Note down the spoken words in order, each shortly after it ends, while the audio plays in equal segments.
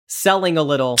Selling a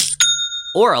little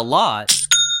or a lot,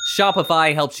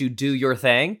 Shopify helps you do your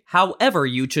thing, however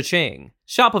you cha-ching.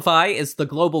 Shopify is the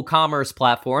global commerce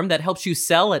platform that helps you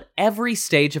sell at every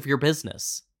stage of your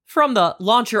business. From the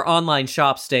launch your online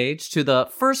shop stage to the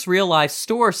first real-life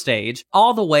store stage,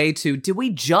 all the way to do we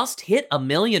just hit 1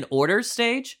 million orders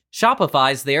stage,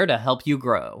 Shopify's there to help you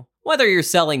grow. Whether you're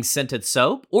selling scented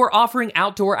soap or offering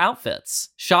outdoor outfits,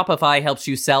 Shopify helps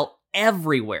you sell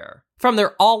everywhere. From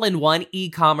their all-in-one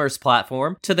e-commerce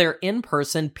platform to their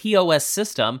in-person POS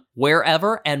system,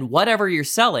 wherever and whatever you're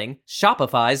selling,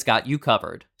 Shopify's got you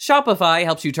covered. Shopify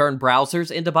helps you turn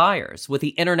browsers into buyers with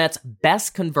the internet's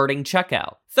best converting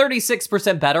checkout,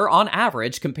 36% better on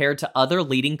average compared to other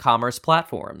leading commerce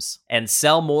platforms. And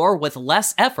sell more with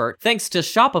less effort thanks to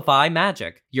Shopify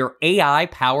Magic, your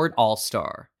AI-powered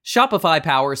all-star. Shopify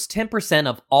powers 10%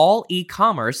 of all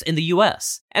e-commerce in the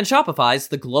US, and Shopify's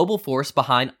the global force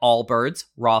behind Allbirds,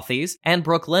 Rothy's, and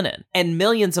Brooklinen, and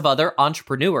millions of other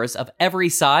entrepreneurs of every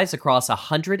size across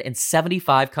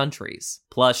 175 countries.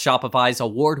 Plus, Shopify's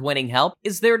award-winning help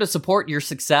is there to support your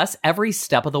success every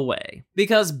step of the way.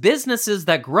 Because businesses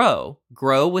that grow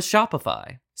with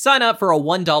Shopify. Sign up for a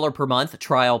 $1 per month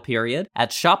trial period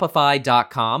at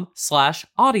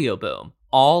shopify.com/audioboom,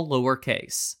 all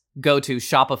lowercase. Go to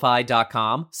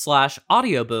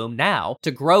shopify.com/audioboom now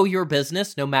to grow your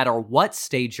business no matter what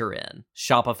stage you're in.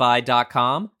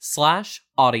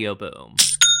 Shopify.com/audioboom.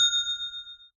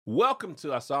 Welcome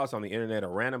to I Saw Us on the Internet, a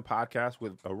random podcast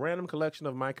with a random collection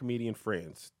of my comedian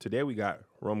friends. Today we got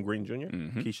Rome Green Jr.,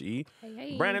 Keisha E.,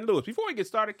 Brandon Lewis. Before we get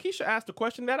started, Keisha asked a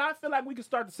question that I feel like we can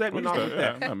start the segment off with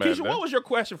that. Keisha, what was your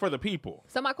question for the people?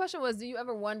 So my question was, do you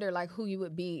ever wonder like who you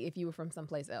would be if you were from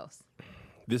someplace else?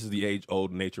 This is the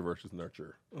age-old nature versus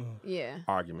nurture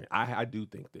argument. I do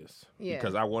think this. Yeah.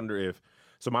 Because I wonder if...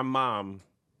 So my mom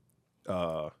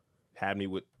had me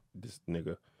with this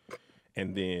nigga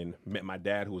and then met my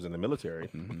dad who was in the military.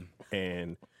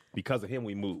 And because of him,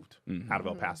 we moved out of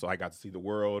El Paso. I got to see the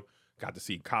world, got to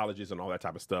see colleges and all that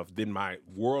type of stuff. Then my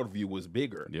worldview was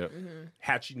bigger. Yep.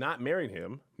 Had she not married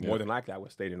him, more than likely I would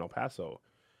have stayed in El Paso.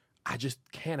 I just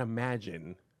can't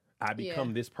imagine I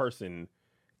become this person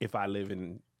if I live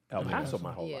in El Paso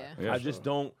my whole life. Yeah, I just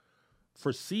don't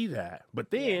foresee that.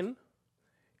 But then,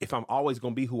 if I'm always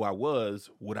going to be who I was,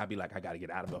 would I be like, I got to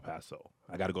get out of El Paso.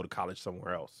 I got to go to college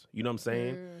somewhere else. You know what I'm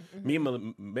saying? Me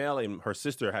and Mel and her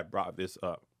sister had brought this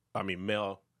up. I mean,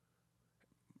 my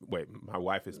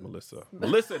wife is Melissa.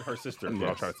 Melissa and her sister is what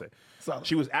I'm trying to say.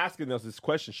 She was asking us this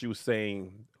question. She was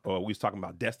saying, we was talking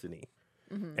about destiny.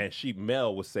 And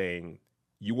Mel was saying,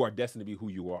 you are destined to be who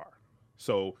you are.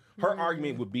 So her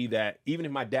argument would be that even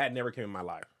if my dad never came in my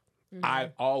life, I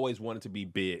always wanted to be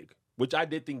big, which I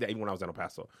did think that even when I was in El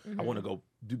Paso. I want to go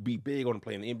be big. I want to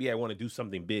play in the NBA. I want to do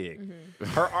something big.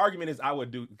 Her argument is I would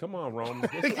do, come on, Rome. Rome,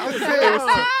 let me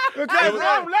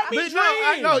dream.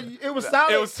 I know, it was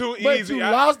solid. It was too but easy. You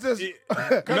lost this.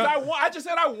 Because I just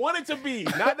said I wanted to be,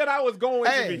 not that I was going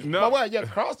to be. No. But you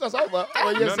crossed us over.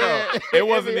 It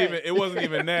wasn't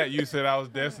even that. You said I was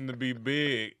destined to be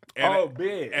big. And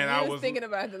big. And I was thinking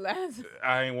about the last.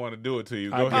 I ain't want to do it to you.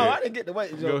 Go ahead. I didn't get the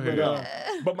weight. Go ahead.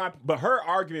 But her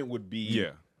argument would be,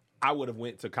 I would have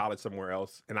went to college somewhere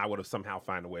else, and I would have somehow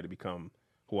found a way to become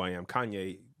who I am.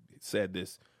 Kanye said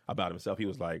this about himself. He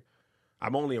was like,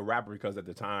 I'm only a rapper because at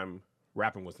the time,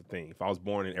 rapping was the thing. If I was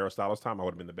born in Aristotle's time, I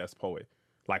would have been the best poet.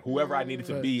 Like, whoever I needed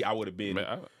to be, I would have been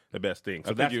the best thing.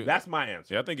 So that's my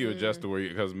answer. Yeah, I think you adjust to where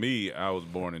because I was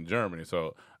born in Germany,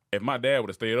 so if my dad would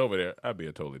have stayed over there, I'd be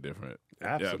a totally different.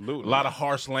 Absolutely. Yeah, a lot of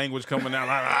harsh language coming out.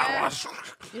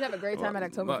 You'd have a great time at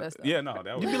Oktoberfest. Yeah, no,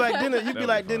 that was. You'd be like Dennis. You'd be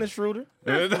like Dennis Schroeder.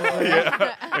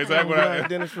 Yeah, exactly.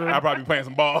 Dennis Schroeder. I'd probably be playing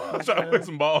some ball. Trying to play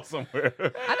some ball somewhere.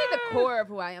 I think the core of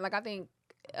who I am, like I think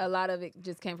a lot of it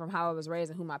just came from how I was raised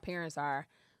and who my parents are,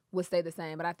 would stay the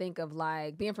same. But I think of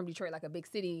like being from Detroit, like a big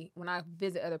city. When I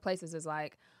visit other places, it's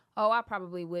like, oh, I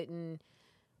probably wouldn't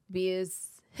be as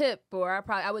hip, or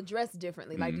I would dress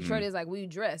differently. Like Detroit is like we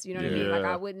dress, you know what I mean? Like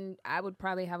I would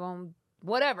probably have on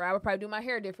whatever. I would probably do my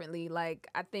hair differently. Like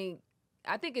I think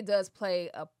it does play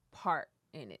a part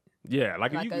in it. Yeah,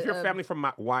 like if your family from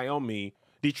Wyoming,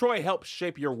 Detroit helps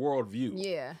shape your worldview.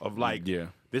 Yeah. Of like, this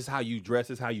is how you dress,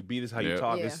 this is how you be, this is how you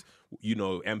talk, this,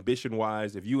 ambition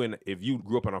wise. If you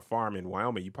grew up on a farm in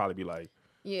Wyoming, you'd probably be like,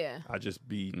 I just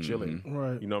be chilling.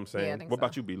 Right. You know what I'm saying? Yeah, I think what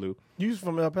about you, B. Lou? You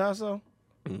from El Paso?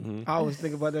 I always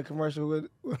think about that commercial with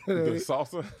The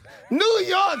salsa? New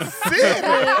York City.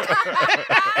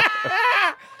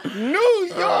 New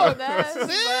York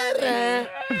City.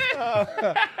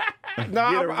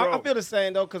 I feel the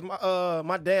same though, cause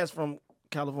my dad's from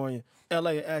California,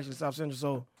 LA, actually South Central.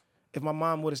 So if my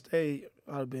mom would have stayed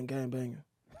I'd have been gangbanging.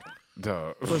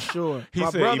 Dog. For sure. He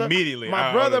said immediately. My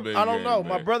I would've brother, been I don't know.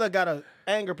 My gangbanging. brother got an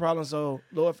anger problem, so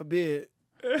Lord forbid.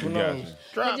 Who knows? Gotcha.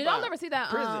 But did y'all ever see that?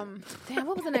 Prison. Damn,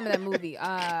 what was the name of that movie?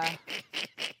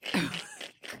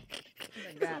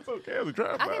 It's okay. It was a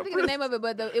drive-by. I can't think of the name of it,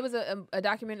 but it was a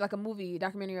documentary, like a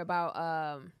documentary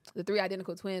about the three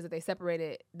identical twins that they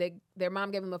separated. Their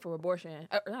mom gave them up for abortion,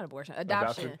 not abortion,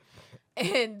 adoption,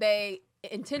 and they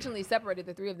intentionally separated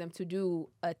the three of them to do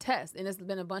a test. And it's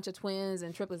been a bunch of twins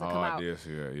and triplets that come out, yeah.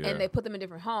 and they put them in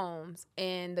different homes.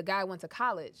 And the guy went to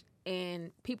college,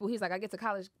 and he's like, I get to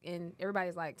college, and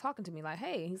everybody's like talking to me like,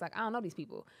 hey, and he's like, I don't know these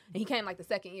people. And he came like the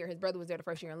second year. His brother was there the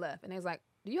first year and left, and they was like,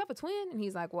 do you have a twin? And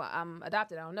he's like, well, I'm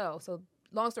adopted. I don't know. So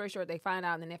long story short, they find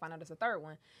out, and then they find out there's a third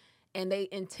one. And they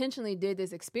intentionally did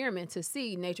this experiment to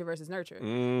see nature versus nurture.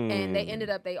 And they ended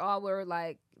up, they all were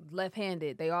like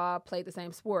left-handed. They all played the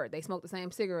same sport. They smoked the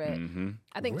same cigarette.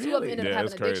 I think two of them ended up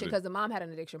having addiction because the mom had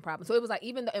an addiction problem. So it was like,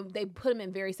 even though, and they put them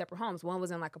in very separate homes. One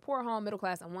was in like a poor home, middle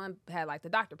class, and one had like the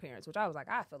doctor parents, which I was like,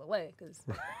 I feel away because.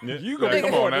 You gonna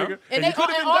come on now. And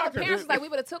all the parents was like, we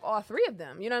would have took all three of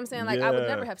them. You know what I'm saying? Like I would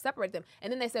never have separated them.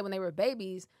 And then they said when they were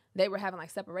babies, they were having like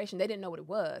separation. They didn't know what it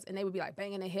was, and they would be like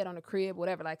banging their head on the crib,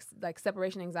 whatever, like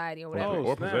separation anxiety or whatever.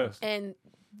 Or possessed. And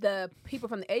the people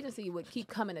from the agency would keep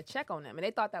coming to check on them, and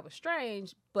they thought that was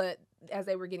strange. But as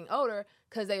they were getting older,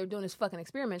 because they were doing this fucking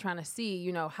experiment trying to see,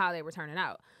 you know, how they were turning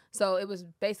out. So it was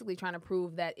basically trying to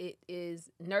prove that it is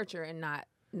nurture and not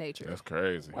nature. That's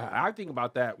crazy. Wow, I think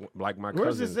about that like my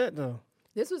Where's cousin. this at though?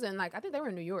 This was in like I think they were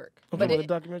in New York, But but the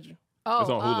documentary. oh, It's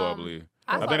on Hulu, I believe.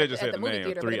 I I saw think they it just at said the the movie name.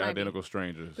 theater, but Three it might be. Identical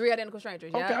Strangers. Three Identical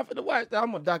Strangers. Okay, Yeah. I'm finna watch that.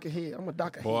 I'm a doc head. I'm a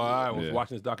doc head. Boy, I was Yeah.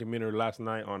 watching this documentary last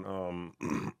night on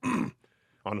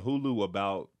on Hulu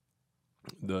about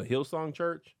the Hillsong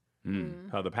Church.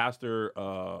 How the pastor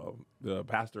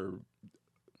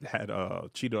had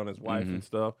cheated on his wife and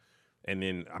stuff. And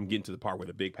then I'm getting to the part where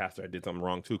the big pastor did something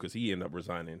wrong too, because he ended up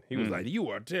resigning. He was like, "You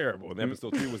are terrible." And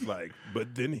episode 3 was like,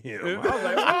 "But then him." I was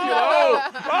like,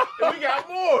 "Oh, we got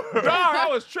more." Dog, I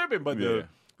was tripping. But the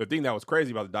thing that was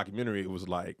crazy about the documentary, it was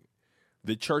like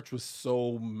the church was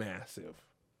so massive.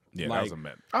 Yeah, Like, that was a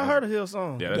man. I heard a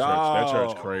Hillsong. Yeah, that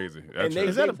church Dog. crazy. That And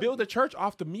church. they built the church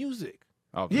off the music.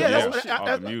 Oh, Yeah, that's that's, what-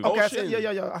 off the music. okay. I Ocean. said, yeah.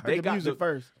 I heard They the got music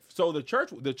first. So the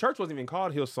church wasn't even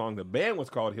called Hillsong. The band was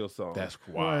called Hillsong. That's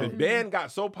The wild. band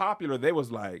got so popular, they was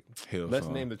like, let's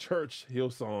Hillsong. name the church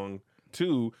Hillsong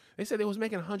 2. They said they was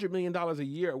making $100 million a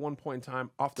year at one point in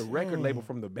time off the record label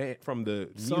from the band, from the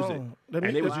music. Song.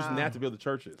 And they was Wow. using that to build the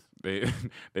churches.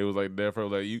 They was like, therefore,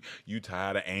 like you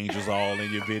tired of angels all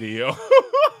in your video.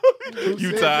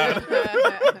 You tired?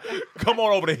 Come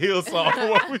on over to Hillsong.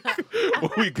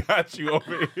 What we got you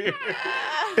over here.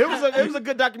 It was a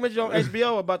good documentary on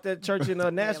HBO about that church in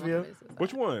Nashville.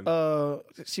 Which one?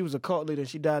 She was a cult leader.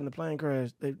 She died in a plane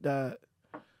crash. They died.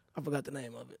 I forgot the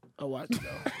name of it. I watched it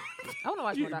though. I want to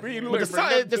watch more Really documentaries.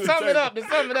 look- To sum it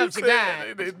up, she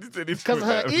died because of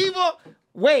her evil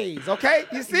ways. Okay,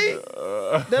 you see,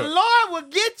 the Lord will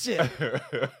get you.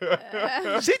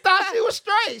 She thought she was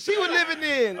straight. She was living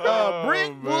in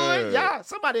Brentwood. man. Yeah,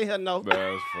 somebody in here know.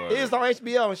 That's funny. It was on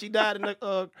HBO, and she died in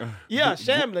the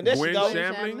Shambling. There she Gwen go.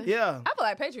 Shambling? Yeah. I feel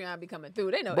like Patreon be coming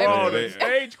through. They know Bro, everything. the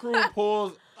stage crew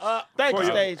pulls up. Thank you,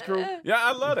 for stage crew. Yeah,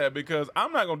 I love that because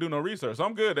I'm not gonna do no research. So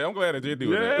I'm good. I'm glad that you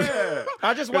do that. Yeah.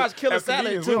 I just watched Killer As Salad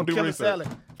comedians, we too. don't do Killer research. Salad.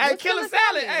 Hey, What's Killer Killer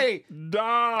Salad. Salad? Hey,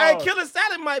 Dog. Hey, Killer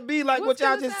Salad might be like What's what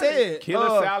y'all Killer just Salad? said. Killer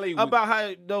Salad was- about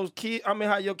how those kids. I mean,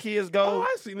 how your kids go Oh,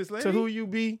 I seen this lady. to who you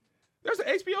be. There's an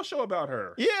HBO show about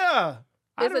her. Yeah.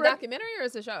 Is it a documentary or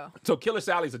is it a show? So Killer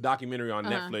Sally's a documentary on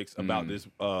Netflix about this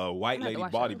white I'm gonna have lady to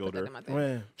watch that. I'm gonna put that bodybuilder. in my thing.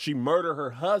 Man, She murdered her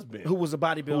husband, who was a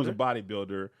bodybuilder? who was a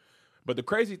bodybuilder. But the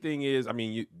crazy thing is, I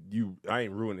mean, I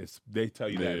ain't ruining this. They tell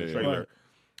you that in the Yeah. trailer. Right.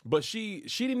 But she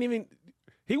didn't even.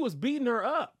 He was beating her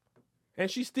up, and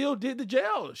she still did the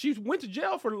jail. She went to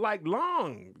jail for like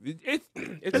long. It's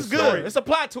It's a good. story. It's a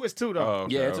plot twist too, though. Oh,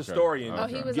 okay, Yeah, it's a okay. story. And Oh,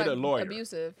 he was get like a lawyer.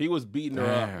 abusive. He was beating her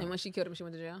Damn. up, And when she killed him, she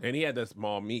went to jail. and he had that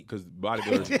small meat because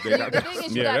bodybuilders. They The got, thing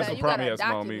is, you Yeah, that's gotta, the you problem, gotta he has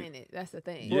small document meat. it. That's the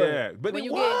thing. yeah, but When it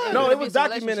you was. get- No, an it was abusive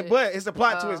documented, relationship. but it's a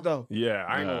plot Oh. twist though. Yeah,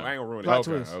 I ain't Yeah. gonna ruin Plot it.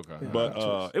 twist. Okay. Yeah. But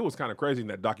Plot twist. it was kind of crazy in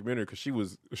that documentary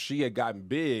because she had gotten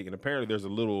big, and apparently there's a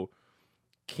little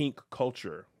kink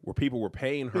culture where people were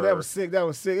paying her. Yeah, that was sick. It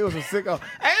was a sicko.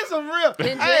 Hey, it's some real.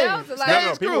 In Hey, jail? So, like-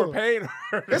 stage people crew. were paying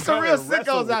her. There's some real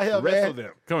sickos out here, wrestle man.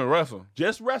 them. Come and wrestle.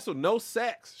 Just wrestle, no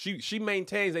sex. She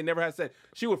maintains they never had sex.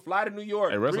 She would fly to New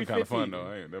York. Hey, wrestling kind of fun 350.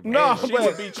 though. Ain't that No, And she but-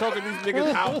 would be choking these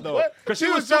niggas out though, What? because She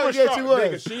she was was super choking, yeah, strong. she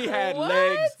was. Nigga, she had What?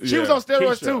 legs. She was on steroids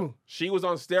Keisha. too. She was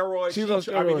on steroids. She was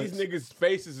on I mean, these steroids. niggas'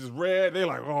 faces is red. They're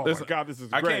like, oh Listen, my god, this is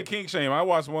I great. can't kink shame. I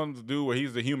watched one dude where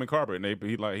he's the human carpet, and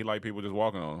he like people just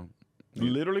walking on him.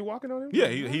 Literally walking on him. Yeah,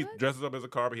 he dresses up as a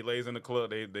carpet. He lays in the club.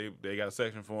 They got a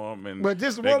section for him. And But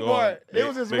this they one go boy, on- it they-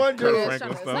 was this they one Kurt dude. Franklin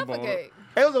Trying to stump on him. suffocate.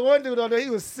 It was a one dude on there. He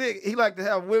was sick. He liked to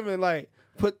have women like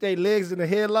put their legs in the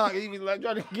headlock. He was like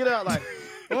trying to get out, like,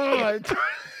 oh,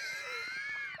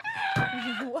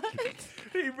 What?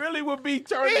 He really would be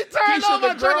turning. He turned Keisha,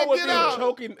 over the trying girl to would get be out.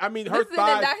 choking. I mean, her This is in the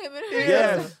thighs. documentary.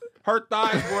 Yes, her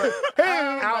thighs were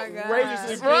my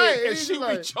outrageously God. big, Right, and he's she'd be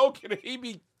like- choking, and he'd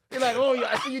be. he's like, oh,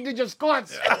 yeah, I see you did your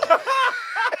squats.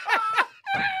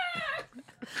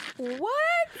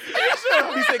 What? He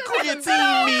said,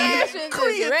 "Creatine me." Fashion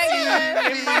is regular.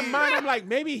 In my mind, I'm like,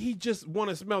 maybe he just want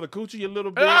to smell the coochie a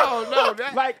little bit. No,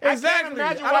 that, Like exactly.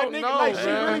 I can't imagine I why don't nigga know, like she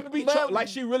man. really would be like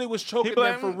she really was choking He be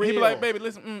them like, for real. he be like, baby,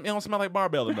 listen, it don't smell like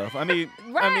barbell enough. I need,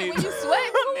 Right. I need. When you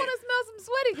sweat, who want to smell some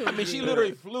sweaty coochie? I mean, she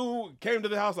literally flew, came to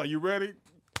the house like, you ready?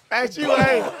 She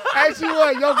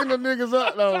was yoking them niggas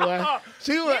up though, man.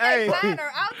 She was, They hey, signed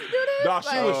her out to do this? Dog, she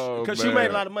Like, was Oh, because she she made made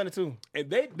a lot of money too. and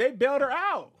they bailed her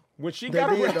out when she They got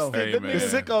did, though. arrested. Hey, Them man. The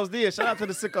niggas- sickos did. Shout out to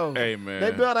the sickos. Hey, man.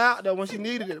 They bailed her out though when she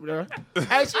needed it, bro. Hey, she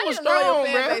I was didn't know your strong,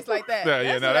 fan man. base like that.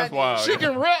 Yeah, no, what that's I wild. did. She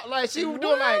can rep like she was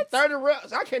doing like 30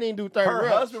 reps. I can't even do 30 Her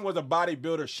reps. husband was a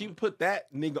bodybuilder. She put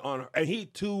that nigga on her, and he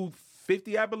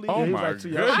 250, I believe. Oh he was my like 2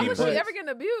 years goodness. How was she But- ever getting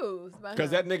abused? Because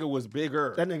that nigga was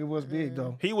bigger. That nigga was big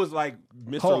though. He was like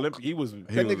Mr. Hulk. Olympic. He was. That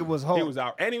nigga was Hulk. He was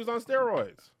out, and he was on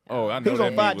steroids. Oh, I know He was that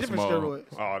on 5 meat was different small. steroids.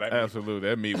 Oh, that Absolutely,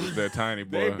 that meat was that tiny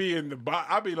boy. they be in the body.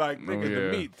 I be like, nigga, yeah.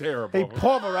 the meat terrible. They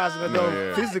pulverizing her though,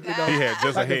 yeah. physically though. He had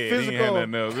just Like a a head. He ain't physical- had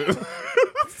nothing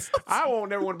else. I won't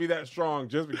never want to be that strong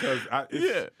just because.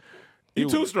 Yeah. You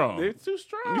too strong. It's too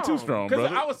strong. You too strong, Because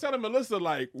brother. I was telling Melissa,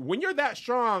 like, when you're that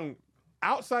strong,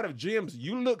 outside of gyms,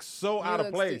 you look so out of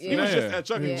look place. stu- He was yeah. just at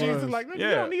Chuck E. Yeah. Cheese. Like, nigga, you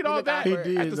Yeah. don't need all look that. awkward.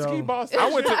 He At did, the ski though. ball.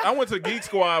 I went to Geek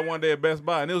Squad one day at Best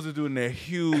Buy, and it was a dude in there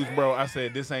huge, bro. I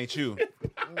said, "This ain't you.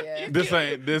 Yeah. This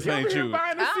ain't you."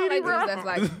 I don't like dudes that's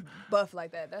like buff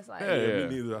like that. That's like Yeah, yeah.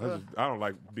 Me neither. I don't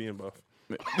like being buff.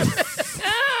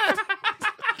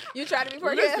 you try to be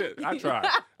before Listen, I tried.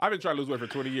 I've been trying to lose weight for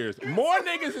 20 years. More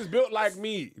niggas is built like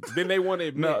me than they want to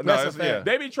admit. No, That's a it's, fact. yeah.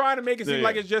 They be trying to make it seem Yeah.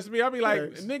 like it's just me. I'll be like,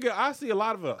 Thanks. nigga, I see a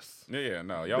lot of us. Yeah,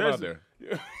 no, y'all There's- out there.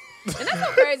 And that's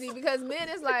so crazy because men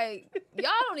is like y'all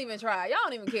don't even try. Y'all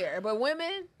don't even care. But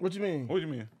women, What you mean? What do you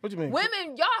mean? What you mean?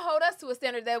 women, y'all hold us to a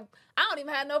standard that I don't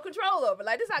even have no control over.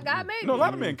 Like this how God made No, a me.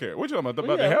 lot of men care. What you talking about?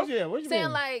 About yeah, the health? yeah, what you Saying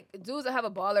mean? like dudes will have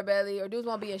a baller belly or dudes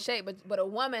won't be in shape, but a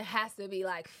woman has to be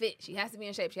like fit. She has to be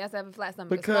in shape. She has to have a flat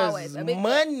stomach, a small Because waist, a big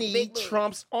butt, money big boobs.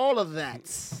 trumps all of that.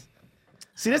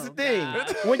 See, that's the thing.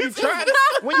 God. When you're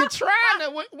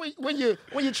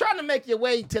trying to make your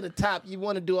way to the top, you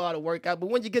want to do all the workout. But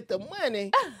when you get the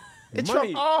money, it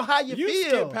Money, trumps all how you feel.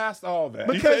 skip past all that.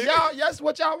 Because that's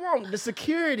what y'all want, the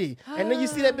security. And then you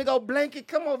see that big old blanket.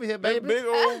 Come over here, baby. Big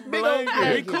old Big old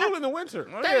blanket. we cool in the winter.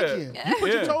 Oh, Thank yeah. you. You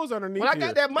put your Yeah. toes underneath When I you.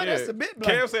 got that money, Yeah. that's a bit Cam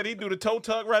blanket. said he do the toe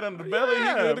tuck right under the belly. He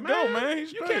good to go, man.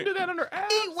 He's You can't do that under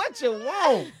abs. Eat what you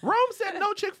want. Rome said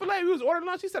no Chick-fil-A. We was ordering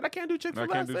lunch. He said, I can't do Chick-fil-A. I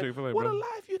can't do said, Chick-fil-A, What bro. a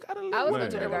life you gotta live. I was Man.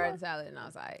 going to the garden salad and I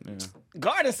was like,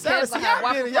 Garden salad. Ken's See, gonna have y'all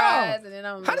waffle did it, fries, y'all. and then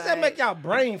I'm How does that like, make y'all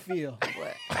brain feel?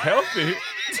 What? Healthy.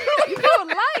 You feel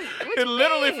light. What It you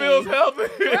literally mean? feels healthy.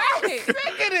 Right. Sick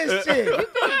of this shit.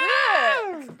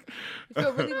 You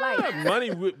feel really light.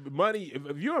 money.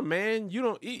 If you're a man, you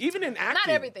don't even in acting. Not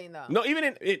everything though. No, even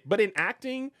in it, but in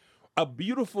acting, a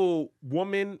beautiful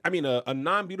woman. I mean, a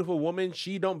non-beautiful woman.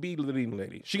 She don't be the leading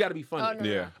lady. She got to be funny. Oh, no,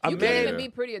 Yeah. no. A You man- can't even be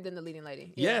prettier than the leading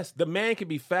lady. Yeah. Yes, the man can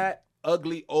be fat,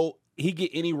 ugly, old. He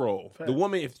get any role. The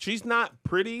woman, if she's not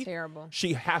pretty, Terrible.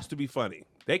 she has to be funny.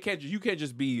 They can't. You can't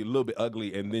just be a little bit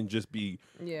ugly and then just be,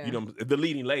 Yeah. you know, the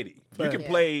leading lady. You can Yeah.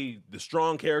 play the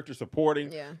strong character,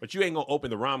 supporting, Yeah. but you ain't gonna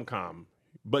open the rom com.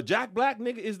 But Jack Black,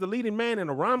 nigga, is the leading man in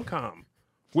a rom com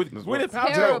with Gwyneth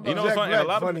Paltrow. Terrible. You know Jack what's funny? A Black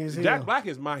lot funny of as hell. Jack Black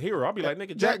is my hero. I'll be like, nigga,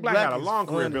 Jack Jack Black Black got a is long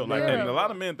career funny, built man. like that. and a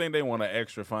lot of men think they want an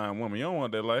extra fine woman. You don't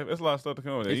want that life. It's a lot of stuff to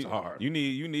come with it. It's hard. You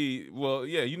need. Well,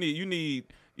 yeah.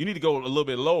 You need to go a little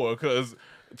bit lower because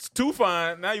it's too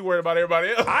fine. Now you worried about everybody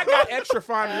else. I got extra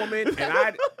fine woman,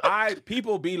 and I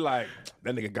people be like,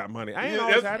 that nigga got money. I ain't Yeah,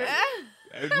 always that's- had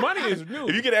it. Money is new.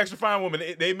 If you get an extra fine woman,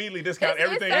 they immediately discount It's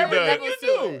everything certain you've done. levels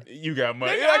to it. You got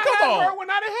money. Nigga, You're like, I come had her on. when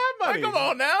I didn't have somebody. Come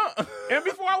on now. And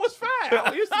before I was fat,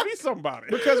 I used to be somebody.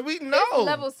 Because we know,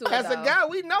 levels to it, as a though. guy,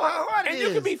 we know how hard it And is.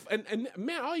 you could be, and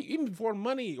man, even before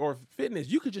money or fitness,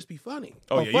 you could just be funny.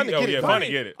 Oh, yeah, funny, get it, funny, funny.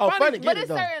 get it. Oh, Funny, funny, But get it it's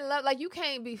though. certain level. Like you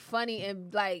can't be funny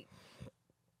and like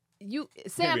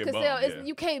Sam be a Cassell. bum, yeah.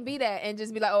 You can't be that and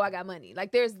just be like, oh, I got money.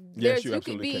 Like there's Yes, you you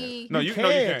could absolutely be. No, You you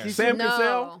can't. can't. Sam no.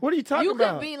 Cassell? What are you talking You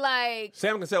about? could be like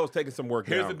Sam Cassell was taking some work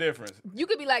Here's down. the difference. you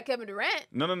could be like Kevin Durant.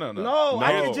 No. No,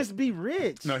 I No. could just be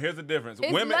rich. No, here's the difference.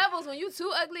 It's Women. levels. When you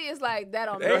too ugly, it's like that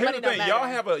don't. Here's money the don't thing.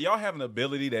 matter. Y'all have an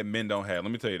ability that men don't have.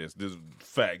 Let me tell you this. This is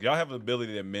fact. Y'all have an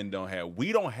ability that men don't have.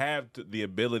 We don't have the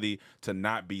ability to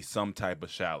not be some type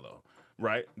of shallow,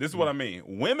 right? This is what I mean.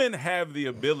 Women have the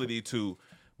ability to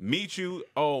meet you.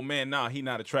 Oh man, nah, he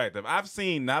not attractive. I've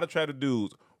seen not attractive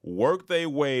dudes work their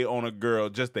way on a girl.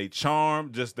 Just they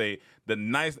charm. Just the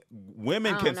nice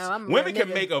women I don't can. know, I'm a Women can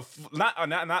nigga. make a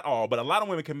not all, but a lot of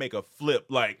women can make a flip.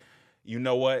 Like, you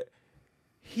know what?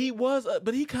 He was,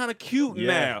 but he kind of cute Yeah,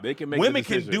 now. they can make the Women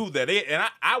can decision. do that, and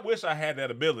I wish I had that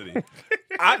ability.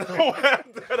 I don't have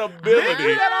that ability.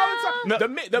 do that all the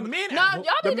time. The men, No, y'all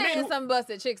the be men dating who- some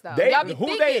busted chicks though. They, y'all be who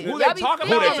thinking. they y'all be talk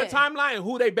about on the thinking. timeline,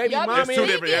 who they baby Y'all be mama That's two is.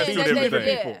 different. That's two thinking different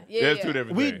that things. they- yeah, That's yeah. two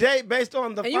different We things. date based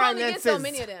on the And you only finances. get so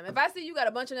many of them. If I see you got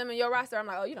a bunch of them in your roster, I'm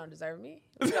like, oh, you don't deserve me.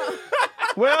 You don't-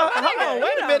 Well, hold on, You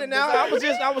wait a don't minute now.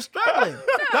 I was struggling.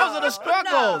 Those are the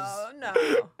struggles. No,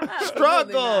 absolutely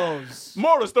Struggles.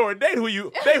 Moral story: date who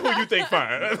you think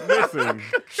fine. Listen,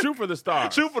 shoot for the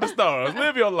stars. Shoot for the stars.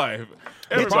 Live your life.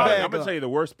 The your problem- bag I'm gonna up. tell you the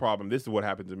worst problem. This is what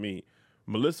happened to me.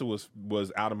 Melissa was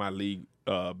out of my league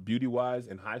beauty wise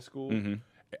in high school.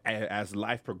 As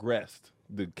life progressed,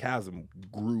 the chasm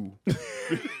grew. not.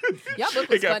 Y'all book It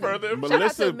was got funny. further. Shout out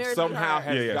Melissa to Mary somehow Sweetheart.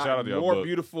 has Yeah, shout out to gotten your more book.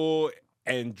 beautiful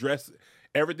and dressed.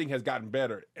 Everything has gotten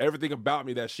better. Everything about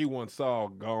me that she once saw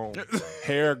gone.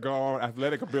 Hair gone.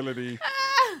 Athletic ability.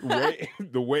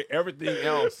 The way everything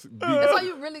else. That's why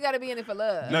you really got to be in it for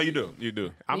love. No, you do. You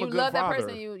do. I'm you a good love father. that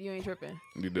person, you ain't tripping.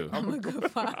 You do. I'm a good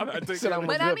father. I take Said care I'm of a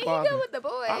my- But I good mean, father. he good with the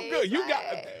boys. I'm good. You got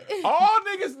like- all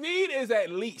niggas need is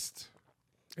at least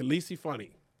he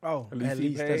funny. Oh, At least at he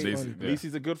least pays. that's At funny. least- At least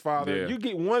he's a good father. Yeah. You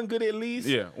get one good at least.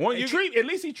 Yeah. One And you at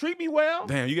least he treat me well.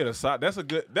 Damn, you get a side. That's a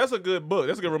good book.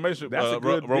 That's a good relationship. That's a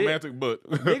good bit. romantic book.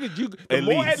 Nigga, you At at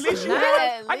least. least you Not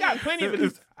have. at I got least. plenty of at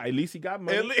least. At least he got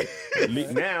money. At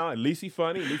least. Now, at least he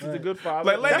funny. At least he's a good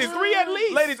father. Like, ladies, That's three at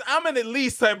least. Ladies, I'm an at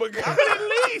least type of guy. at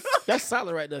least. That's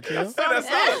solid right there, Kim. That's a solid bit.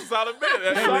 That's That's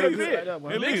solid solid bit. bit. Right there, boy.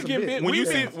 At That's least a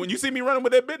bit. when you see me running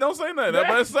with that bit, don't say nothing.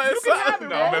 I'm say you can have it, no,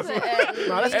 man. that's That's a-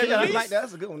 No, that's At good. I least- like that.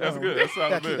 That's a good one. That's good. That's solid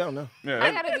Gotta keep bit. that one, though. Yeah,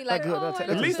 I gotta be like, good. oh, I'll take that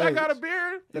At to least the I got a stage.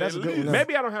 beard. That's a At good least. one.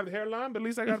 Maybe I don't have the hairline, but at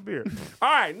least I got a beard. All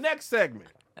right, next segment.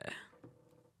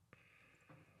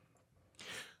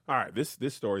 All right, this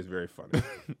story is very funny.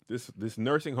 This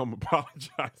nursing home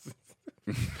apologizes.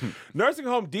 Nursing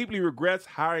home deeply regrets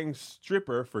hiring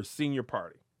stripper for senior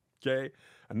party. Okay,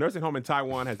 a nursing home in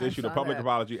Taiwan has issued a saw public that.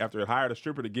 apology after it hired a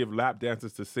stripper to give lap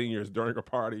dances to seniors during a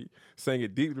party, saying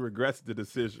it deeply regrets the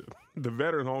decision. The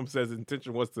veteran home says its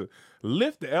intention was to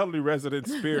lift the elderly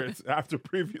residents' spirits after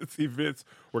previous events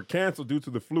were canceled due to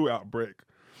the flu outbreak,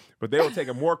 but they will take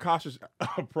a more cautious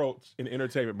approach in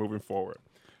entertainment moving forward.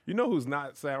 You know who's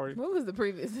not sorry? What was the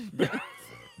previous?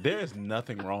 There's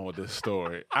nothing wrong with this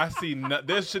story. I see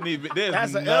there shouldn't even there's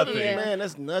That's an elderly nothing man.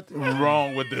 That's nothing.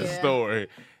 wrong with this Yeah. story.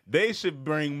 They should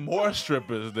bring more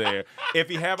strippers there. If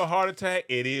he have a heart attack,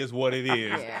 it is what it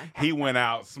is. Yeah. He went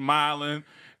out smiling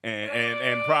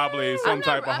and probably some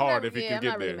type of heart if he can I'm get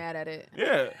not really there. mad at it.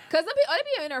 Yeah. Cause they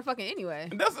be in there fucking anyway.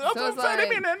 That's So what I'm it's saying. They like-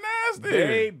 be in there nasty.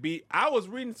 They be. I was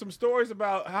reading some stories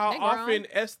about how They grown. often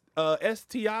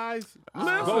STIs go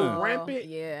Oh, rampant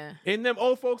Yeah. in them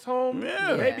old folks' home.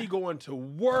 Yeah. They be going to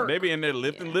work. They be in there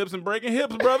lifting lips and breaking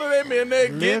hips, brother. They be in there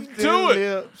getting Lifting to it.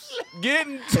 lips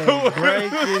Getting and to it.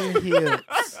 breaking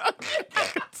hips.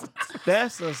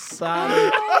 That's a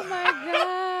solid Oh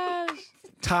my gosh.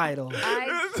 title.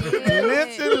 I did.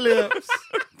 Lifting lips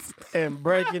and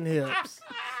breaking hips.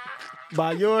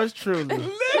 By yours truly,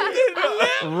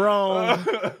 Rome.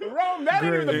 Rome, that ain't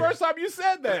even the Great. first time you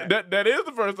said that. That is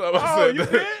the first time I Oh, said you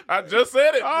that. did? I just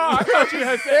said it. Oh, I thought you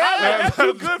had said that's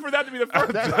too good for that to be the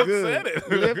first That's time. good. said it.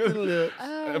 Lifting lips.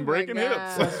 Oh And breaking my hips.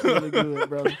 gosh. That's really good,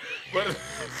 brother. But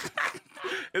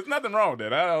it's nothing wrong with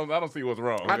that. I don't see what's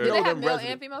wrong. I Do know they have them male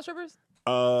residents. and female strippers?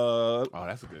 Oh,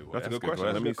 that's a good one. That's a good question.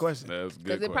 Let me- That's question. That's a good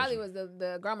Because it probably question. was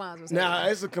the grandmas was. Now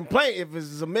it's a complaint if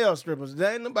it's a male stripper.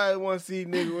 There ain't nobody want to see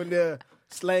nigga in there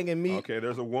slanging meat. Okay,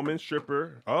 there's a woman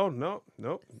stripper. Oh no.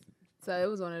 So it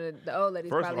was one of the old ladies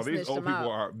First of probably all, these snitched old them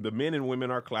people out. are the men and women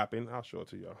are clapping. I'll show it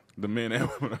to y'all. The men and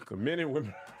women. The men and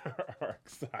women are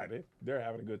excited. They're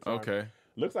having a good time. Okay.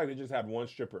 Looks like they just had one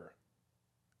stripper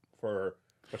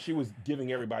but she was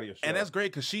giving everybody a show. And that's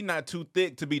great because she's not too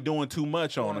thick to be doing too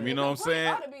much on them. You know what I'm saying?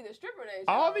 Ought to be the stripper they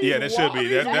All these Yeah, that should be.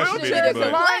 That should be. should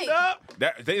But lined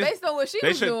up. based on what she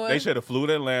was doing. They should have flew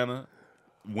to Atlanta,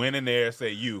 went in there, and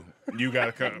say, you got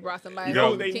to come. Brought somebody. You know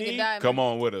else, who they King of need? Diamonds. Come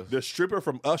on with us. The stripper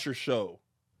from Usher's show.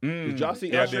 Did y'all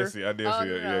see Yeah, Usher? I did see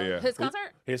it. Yeah. His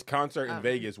concert? His concert in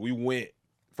Vegas. We went.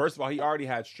 First of all, he already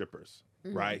had strippers,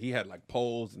 right? He had like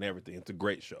poles and everything. It's a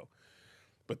great show.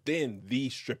 But then the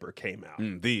stripper came out.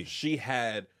 She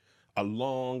had a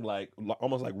long, like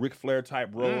almost like Ric Flair type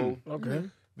robe. Okay.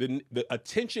 The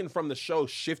attention from the show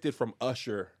shifted from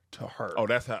Usher to her. Oh,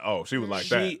 that's how. Oh, she was like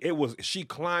that. She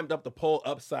climbed up the pole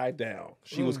upside down.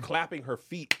 She was clapping her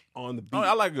feet on the beat. Oh,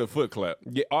 I like a good foot clap.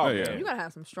 Yeah, You gotta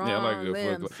have some strong Yeah, I like a good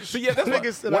limbs. foot clap. See, yeah, that's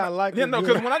Niggas said I like Yeah, a no, good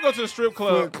because when I go to the strip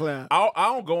club, foot clap. I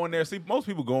don't go in there. See, most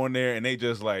people go in there and they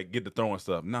just like get to throwing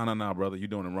stuff. No, brother, you're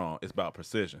doing it wrong. It's about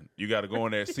precision. You got to go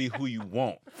in there, see who you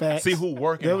want, Facts. see who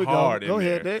working There we go. hard. Go in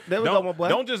ahead. There. There we go, my boy.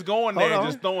 Don't just go in there Hold and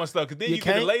on. just throwing stuff. Because then You you get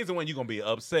the can't. lazy one. You're gonna be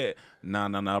upset. Nah,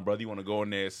 brother. You want to go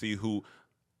in there and see who.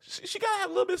 She gotta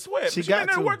have a little bit of sweat. She She been got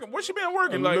there to. working. Where she been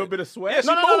working? A Like, little bit of sweat? Yeah, she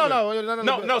No,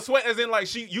 moving. No, sweat as in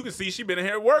like you can see she been in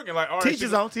here working. Like, all right,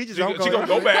 Teachers on. She Go gonna ahead.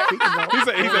 go back. Teachers on. He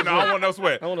said, no, I don't want no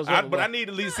sweat. I want no sweat, But boy. I need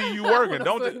to at least see you working.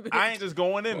 I ain't just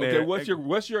going in there. Okay,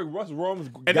 what's Rome's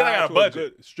And then I got a budget.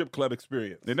 good strip club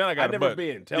experience? And then I got I've a never budget.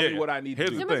 been. Tell me what I need to Here's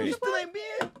do. the thing. You still ain't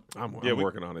been? I'm Yeah,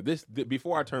 working on it.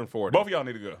 Before I turn 40. Both of y'all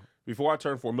need to go. Before I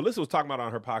turn 40. Melissa was talking about it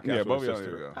on her podcast. Yeah, with both of her y'all need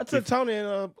sister. to go. I took Tony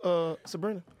and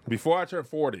Sabrina. Before I turn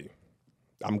 40,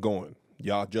 I'm going.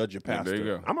 Y'all judge your pastor. there you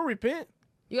go. I'm gonna repent.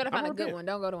 You gotta find a I'm good okay. one.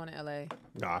 Don't go to one in LA.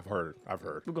 No, I've heard.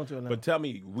 We're going to Atlanta. But tell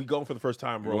me, we going for the first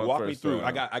time, bro. Going Walk me first through.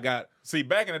 time. I got. See,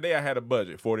 back in the day, I had a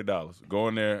budget, $40. Go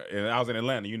in there, and I was in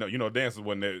Atlanta. You know, dances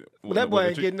wasn't there. Well, that boy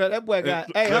ain't getting that. That boy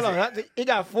got. Hey, Listen. hold on. He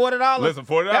got $40. Listen,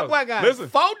 $40. That boy got Listen.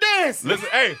 4 dances. Listen,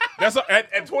 hey, that's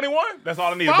at 21. That's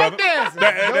all I need, Four brother. dances.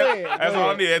 That's Go ahead, all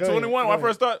I need. At go 21, ahead, when I go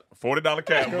first started, $40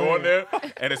 cap. Go in there,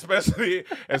 and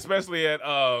especially at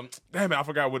damn it, I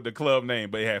forgot what the club name,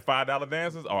 but it had $5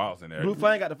 dances. Oh, I was in there. Blue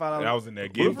Flame got the $5. I was in there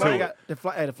Blue getting Flame to got it.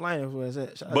 the Flame is where it's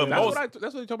at. But most-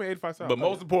 That's what he told me. 85 South. But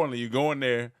most importantly, you go in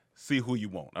there, see who you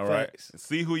want. All right, Facts.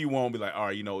 see who you want. Be like, all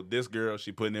right, this girl,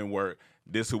 she putting in work.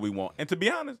 This who we want. And to be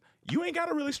honest, you ain't got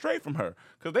to really stray from her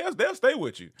because they'll stay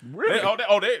with you. Really?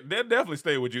 They'll definitely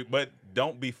stay with you. But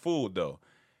don't be fooled though.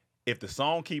 If the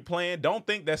song keep playing, don't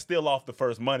think that's still off the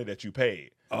first money that you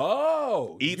paid.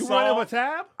 Oh, Each you song, run up a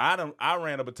tab? I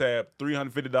ran up a tab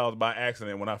 $350 by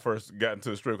accident when I first got into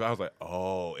the strip club. I was like,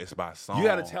 oh, it's by song. You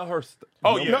got to tell her.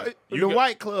 Oh, No, yeah. No, You the got-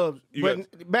 white clubs. you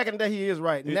But back in the day, he is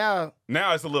right. Now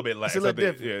Now it's a little bit lax. It's a little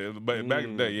I think. Yeah, but back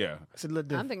in the day, yeah. it's a little I'm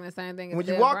different. thinking the same thing. As When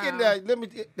you Dale walk Brown. in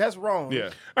there, that's wrong. Yeah.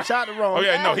 Shout to wrong. Oh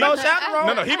yeah, no, no, shout to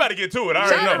wrong. No, he about to get to it. I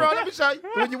Shout already to know. wrong. Let me show you.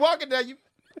 When you walk in there,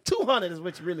 200 is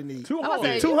what you really need. I'm gonna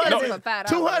say, 200 you is, can get $5.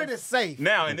 200 is safe.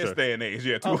 Now in this day and age,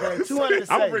 yeah, Okay, 200 is I'm safe.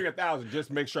 gonna bring 1,000 just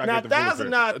to make sure I Now, get the full 1,000, picture.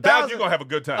 now, 1,000, you're gonna have a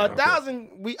good time. 1,000,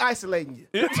 we isolating you.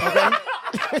 Okay?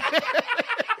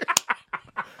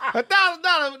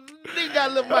 $1,000, nigga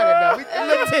got a little money now. A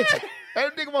little attention.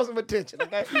 That nigga wants some attention,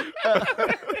 okay?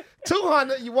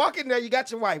 200, you walk in there, you got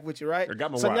your wife with you, right? I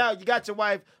got my so wife. now you got your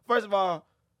wife. First of all,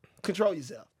 control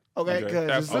yourself, okay? Okay. Because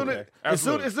as soon Okay.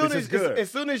 Absolutely.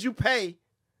 as soon as you pay,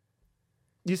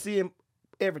 you see him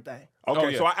everything. Okay, Oh,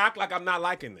 yeah. so I act like I'm not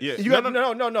liking this. Yeah. You No,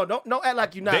 have, no, no, don't act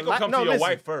like you're not. They gonna come to your listen.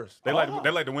 wife first. They like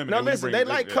the women. No, that we listen, bring they to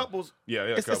like this, couples. Yeah,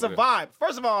 It's a couple, yeah. vibe.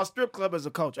 First of all, a strip club is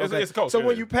a culture. It's- Okay? it's a culture, So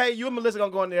when yeah. you pay, you and Melissa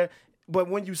gonna go in there. But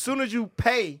when soon as you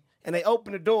pay and they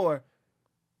open the door,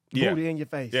 Yeah. booty in your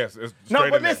face. Yes, it's No, straight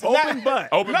but in there. listen, Open not, butt.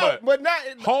 Open no, butt. but not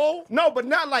Hole? No, but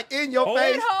not like in your Hole?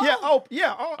 face. Hole? Yeah,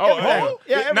 yeah, Oh, everything. hole?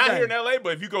 Yeah, Not everything. here in LA,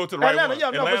 but if you go to the right Atlanta, one, yeah,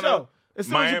 no, for Atlanta, sure. As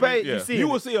soon as you Miami, pay, yeah. you see You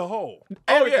it. will see a hole. Oh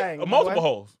yeah, Everything, multiple boy.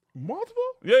 holes. Multiple?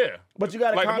 Yeah, But you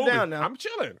gotta Like a calm movie. down now. I'm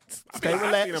chilling. Stay I've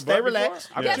relaxed. seen a Stay butt before. relaxed.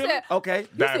 I'm Yes, chilling. sir. Okay.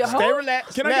 You see a Stay hole?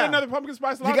 relaxed. Can I now, get another pumpkin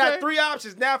spice latte? You got 3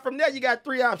 options. Now from there, you got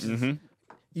 3 options. Mm-hmm.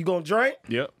 You gonna drink?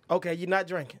 Yep. Okay, you're not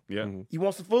drinking. Yeah. You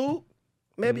want some food?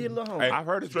 Maybe you're a little hungry. I've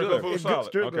heard it's Strip good. club food It's solid. good.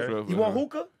 Strip Okay. club. Strip You club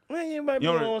want food. hookah? Man, you might be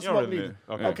You don't want really- smoke you don't neither.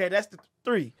 really- Okay, that's the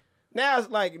 3. Now it's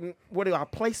like, where do I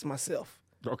place myself?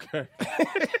 Okay.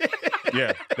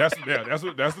 Yeah, that's You the don't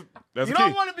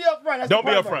key. want to be up front. That's Don't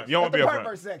the be up pervert. front. You don't That's wanna be the up front.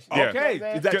 pervert section. Yeah. Okay. You know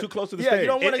what I'm Is that saying? too close to the Yeah, stage? you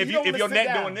don't want to. If your sit neck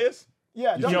down. doing this,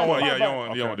 Yeah, you don't want. Yeah, you don't want.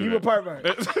 Okay. You don't want to You do a pervert.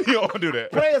 that. You don't want to do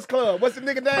that. Players Club. What's the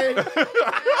nigga name?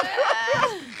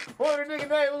 What the nigga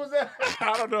name? What was that?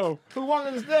 I don't know. Who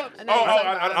wanted the steps? Oh,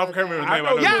 I can't remember the name. I know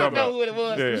what you're Y'all talking know about. who it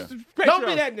was. Yeah. Don't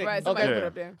be that nigga. Right, somebody Okay. put it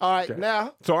up there. All right,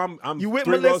 now So I'm you with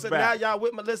 3 rows Melissa. Now back. y'all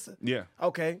with Melissa. Yeah.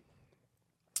 Okay.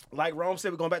 like Rome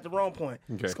said, we're going back to Rome Point.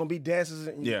 Okay. It's gonna be dances,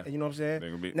 and you know what I'm saying. They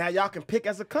gonna be- Now y'all can pick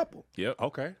as a couple. Yep.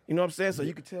 Okay. You know what I'm saying? So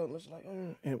you can tell, it's like,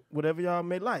 and whatever y'all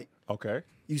may like. Okay.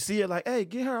 You see it like, hey,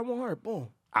 get her, I want her. Boom.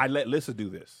 I let Lissa do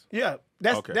this. Yeah,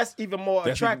 that's even more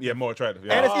That's attractive. even, more attractive.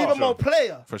 Yeah. And it's even for more sure.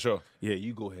 player. For sure. Yeah,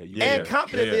 you go ahead. And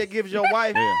confidently it gives your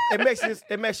wife.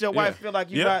 It makes your wife feel like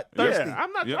you're not thirsty. Yeah,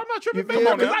 I'm not Yeah. tripping. You feel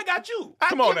Come on, me? because I got you.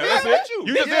 Come on now. That's I got it.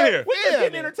 You just in here. We're just Yeah.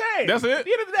 getting entertained. That's it. At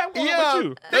the end of the day, I'm going Yeah. with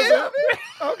you. Yeah.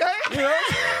 Okay. You know?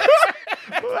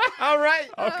 All right.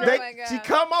 Oh They- my God. she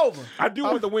come over. I do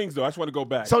want the wings though. I just want to go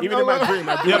back. So Even no, in my no. dream,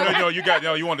 I do. Yeah, no, you got,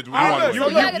 you wanted to. You I wanted know, to. so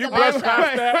You gotta You get the brushed lamb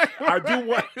past chops. that. I do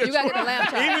want. You gotta get the lamb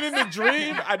chops. Even in the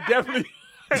dream, I definitely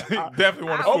Definitely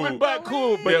want to open food. butt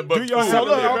cool. But, Yeah, but do y'all food. So have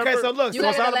look, a okay, so look, You so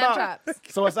it's gotta all get the lamb about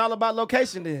chops. so it's all about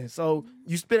location then. So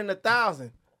you spending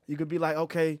 1,000, you could be like,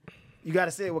 okay, you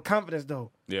gotta say it with confidence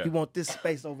though. Yeah. You want this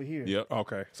space over here. Yep.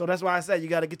 Okay. So that's why I say you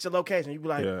gotta get your location. You be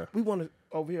like, Yeah. we want it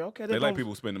over here. Okay, They like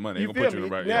people spending money. They You gonna put feel you in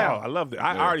the me? right. Now- Oh, I love that.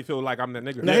 I Yeah. already feel like I'm that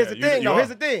nigga. Now here's the you- thing you though. are. Here's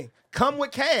the thing. Come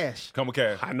with cash. Come with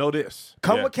cash. I know this.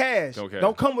 Come Yeah. with cash. Come with cash.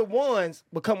 Don't come with ones,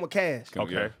 but come with cash.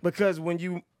 Okay. Yeah. Because when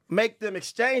you make them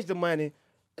exchange the money,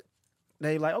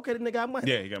 they like, okay, the nigga got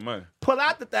money. Yeah, you got money. Pull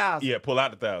out the 1,000. Yeah, pull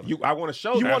out the 1,000. I want to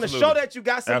show You that. want to Absolutely. show that you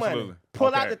got some Absolutely. money. Pull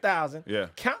out Okay. the 1,000. Yeah.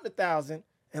 Count the 1,000,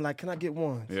 and like, can I get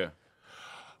ones? Yeah.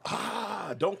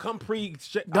 Don't come pre.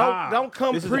 Don't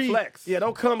come this pre. Is a flex. Yeah,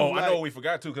 don't come. Oh, like, I know what we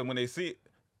forgot too, because when they see it,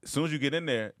 as soon as you get in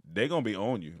there, they gonna be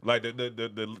on you. Like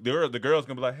the girls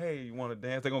gonna be like, "Hey, you want to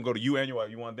dance?" They gonna go to you and you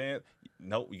want to dance.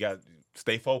 Nope, you got to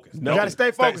stay focused. You gotta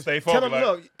stay focused. Stay Tell focused. them, like,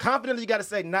 look, confidently, you gotta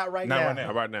say, not right Not now. right now.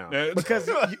 Not right now. Yeah. Because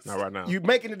Not right now. you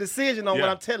making a decision on what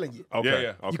Yeah. I'm telling you. Okay. Yeah,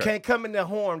 yeah. Okay. You can't come in there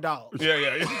horn dog.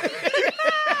 yeah.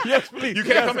 Yes, please. You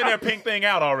can't come in that pink thing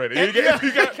out already. You Yeah, can't.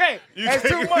 you can't. That's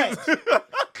too much.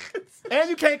 And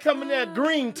you can't come in there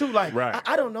green too. Like, Right.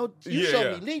 I don't know. You Yeah, show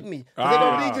yeah. me, lead me. 'Cause they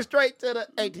gonna lead you straight to the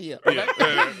ATM. Yeah,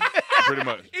 pretty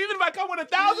much. Even if I come with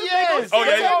 1,000, Yes. Oh yeah,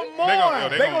 They yeah. want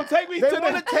more. they gonna take me They to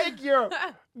want to the. take your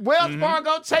Wells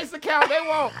Fargo Chase account. They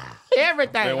want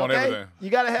everything. They want okay? everything. You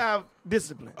gotta have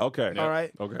discipline. Okay. All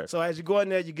right. Okay. So as you go in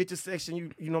there, you get your section. You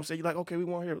know what I'm saying. You're like, okay, we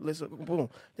want here. Listen, boom.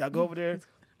 Y'all go over there.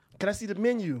 Can I see the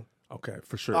menu? Okay,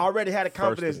 for sure. I already had a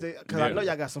confidence thing. because I Yeah. know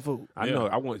y'all got some food. I Yeah. know.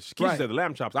 I want. Keisha Right. said the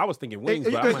lamb chops. I was thinking wings,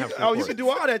 Hey, but I'm gonna have you can do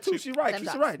all that too. She's right. Lamb She's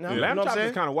chops. right. Now, Yeah. you Lamb know what chops I'm is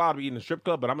saying? kind of wild to eat in the strip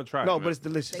club, but I'm gonna try. No, it. but it's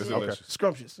delicious. It's Okay.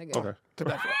 Scrumptious. Nigga. Okay. Cut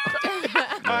that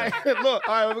for- All right, look.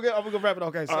 All right, I'm gonna wrap it.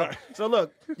 Okay, so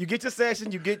look, you get your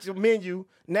section, you get your menu.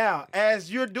 Now, as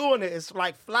you're doing it, it's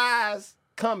like flies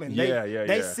coming. They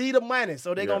Yeah. see the money,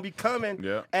 so they're Yeah. gonna be coming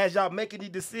Yeah. as y'all making these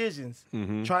decisions,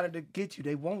 trying to get you.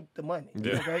 They want the money.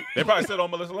 Yeah. Okay, They probably sit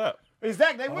on Melissa's lap.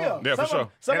 exactly. They will. Yeah, for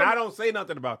sure. And I don't say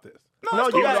nothing about this. No, it's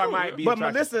you cool. got I might be But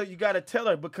attracted. Melissa, you got to tell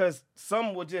her because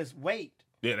some will just wait.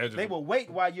 Yeah, they just They will wait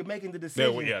while you're making the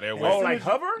decision. They'll And wait. as Oh, soon like as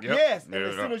you- hover? Yep. Yes. Yeah, And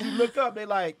as yeah. soon as you look up, they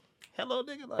like, hello,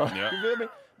 nigga. Like, Yeah. you feel me?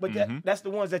 But that's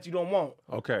the ones that you don't want.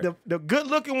 Okay. The good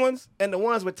looking ones and the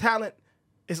ones with talent,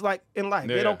 it's like in life.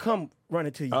 Yeah. They don't come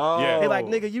running to you. Oh. Yeah. They like,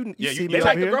 nigga, you Yeah, see you- me it's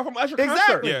up like the here. girl from Usher concert.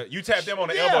 Exactly. Yeah, you tap them on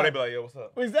the Yeah. elbow, they be like, "Yo, what's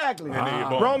up?" Exactly. And then you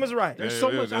boom. Rome is right. There's Yeah, so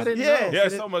yeah, much I yeah. didn't Yeah. know. Yeah, Yeah.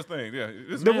 it's so much things. Yeah,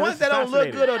 The ones that don't look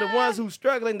fascinating. good are the ones who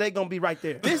struggling, they gonna be right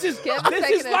there. This is Kevin's this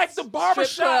taking is a like the barber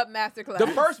strip shop. club masterclass. The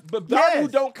first, the Yes. barber who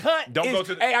don't cut. Don't is, go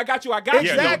to the- Hey, I got you. I got you.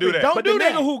 Yeah, don't do that. Don't But do the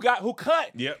that. nigga who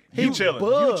cut. Yep, He you chilling.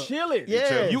 bug. You chilling.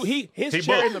 Yes. His He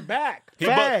chair booked. in the back. He,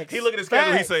 Facts. he look at his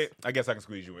schedule. He Facts. say, "I guess I can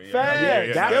squeeze you in." Yeah, Facts. yeah,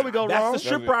 yeah, There we go, That's Ron. the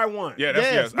stripper I want. Yeah, that's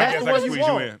Yes, yes. I that's guess the I one can you squeeze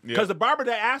you want. in. Yeah. Because the barber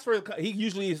that asks for it, he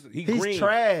usually is He's green.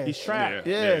 trash. He's trash.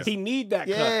 Yeah. Yes. He need that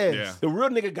Yes. cut. Yeah. The real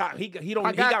nigga got he don't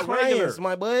I he got got regular. clients,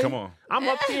 my boy. Come on. I'm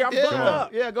up here. I'm Yeah, booked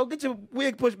up. yeah. Go get your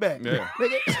wig pushed back. Yeah.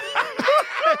 Nigga.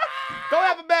 Go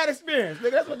have a bad experience,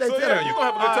 nigga. That's what they So tell yeah, you. you gonna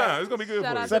have a good time. It's gonna be good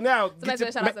Shout for out you. So now, Somebody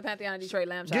said shout out to Pantheon and Detroit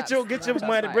Lamb Chops. get your Lamb Chops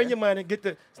money, fire. bring your money, get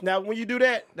the. Now, when you do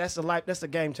that, that's a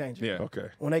game changer. Yeah. Okay.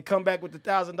 When they come back with the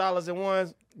 $1,000 in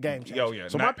ones, game changer. Yo, yeah.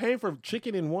 So am I paying for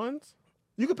chicken in ones?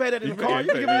 You can pay that in You the can- car. yeah, You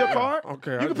can you give can- me your yeah. card.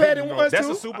 Okay, You I can pay it in didn't know. ones That's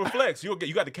too. a super flex. You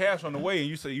got the cash on the way, and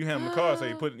you say you hand him the card, so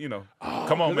you put,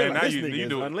 come on, they're man. like, Now this you nigga is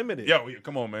do it. unlimited. Yo, yeah,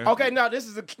 come on, man. Okay, now this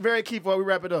is a very key before we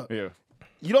wrap it up. Yeah.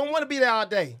 You don't want to be there all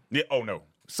day. Yeah. Oh no.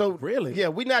 So Really? yeah,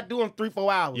 we're not doing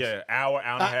 3-4 hours. Yeah. Hour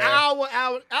and a An half. hour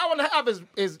and a half is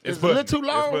It's a pushing little it. too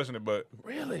long. It's pushing it, but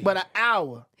Really? But an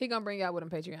hour, He gonna bring y'all with him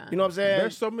Patreon. you know what I'm saying?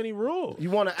 There's so many rules. You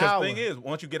want an because hour. the thing is,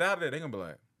 once you get out of there, they gonna be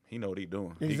like, he know what he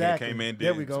doing. Exactly. He came in,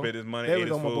 There did we go. spit his money, There ate we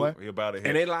his go, my food. boy. He about to hit.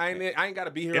 And they lying. I ain't got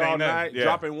to be It here ain't all nothing. night Yeah.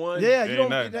 dropping one. yeah, Ain't you don't.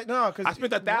 nothing. No, because I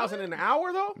spent $1,000 an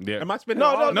hour though. Yeah. Am I spending? No,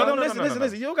 all no, of it?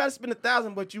 listen. You don't got to spend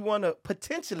 $1,000, but you want to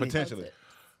potentially. Potentially.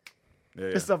 Yeah.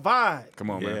 It's a vibe. Come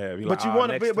on, man. Yeah, be But like, you "Ah,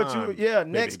 want to next be, but time, you,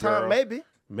 next time girl." maybe.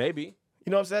 Maybe.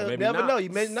 You know what I'm saying? Maybe Never not. know. You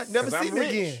may never 'Cause see I'm me rich.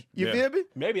 again. You Yeah. feel me?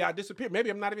 Maybe I disappear. Maybe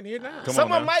I'm not even here now. Come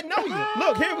Someone on, might know you.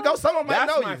 Look, here we go. Someone might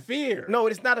That's know my you. fear. No,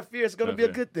 it's not a fear. It's gonna Not be a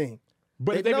fear. good thing.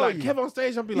 But if they they be know like, you. Kev on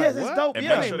stage, I'll be Yes, like, it's what? dope. And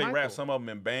Yeah. make sure they Michael. rap some of them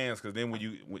in bands, because then when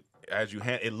you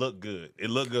it look good. It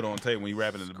look good on tape when you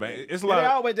rapping in the band. It's Yeah,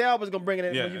 like they always gonna bring it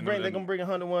in. Yeah, When you and bring, then- they're gonna bring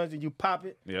 100 ones and you pop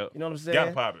it. yeah, You know what I'm saying?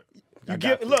 gotta pop it. You I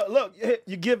give got to. look.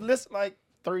 You give list like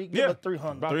 3. Give Yeah. her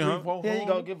 300. About 300? 300, Here you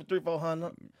go. Give her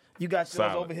 300-400. You got yours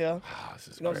Solid. over here. Oh, this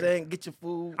is You know what I'm great. saying? Get your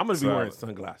food. I'm gonna be Solid. wearing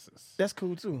sunglasses. That's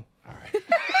cool too.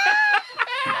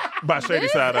 By Shady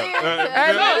Side Up. Hey, Come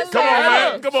look, on,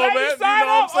 man. look. Come on, man. You know what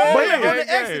I'm But saying? look, on Gang,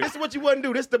 the exit, gang. this is what you wouldn't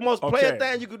do. This is the most player Okay.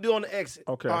 thing you could do on the exit.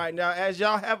 Okay. All right, now as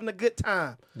y'all having a good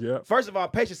time. Yeah. First of all,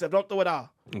 pace yourself. Don't throw it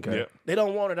all. Okay. Yeah. They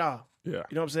don't want it all. Yeah. You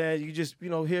know what I'm saying? You just,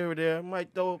 here or there,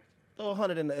 might throw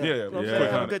 100 in the air. Yeah, You know what I'm yeah. saying?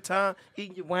 Quick Have a 100. good time,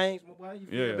 eating your wings. Why you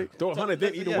feel Yeah. me? Throw 100,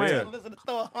 then eat a wing. Listen,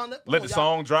 throw 100. Let the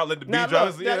song drop, let the beat Now,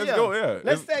 drop. look, Yeah, let's go. Yeah.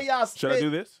 Let's say y'all spent. Should I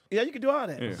do this? Yeah, you can do all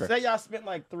that. Yeah. Say y'all spent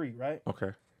like 3, right? Okay.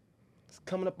 It's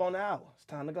coming up on the hour. It's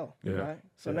time to go. Yeah. Right?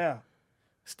 So Yeah. now,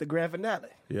 it's the grand finale.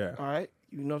 Yeah. All right.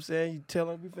 You know what I'm saying? You tell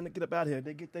them we finna get up out here.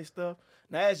 They get their stuff.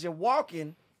 Now, as you're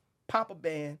walking, pop a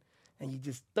band and you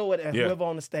just throw it at Yeah. whoever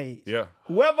on the stage. Yeah.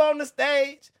 Whoever on the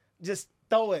stage, just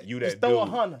throw it. You just that throw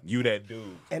dude. 100 You that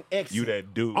dude. and exit. You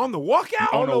that dude. On the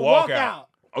walkout? on the walkout.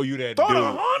 Oh, you that Throw dude. the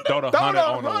 100. Throw the Throw 100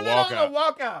 on the on the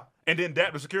walkout. walkout. And then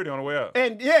dap the security on the way out.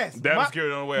 And yes, Dap the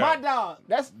security on the way my out. dog.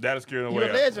 That's That is security on the You way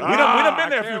a out. legend. We done been I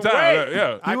there a few can't times. wait.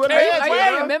 Yeah. I You a can't legend. Are you wait.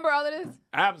 gonna remember all of this?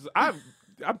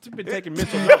 I've been taking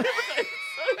mental notes.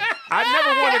 I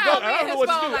never want to go. I don't know what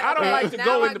to do. I don't Okay, like to now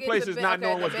go I into get places the not okay,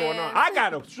 knowing the what's going on. band. I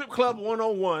got a strip club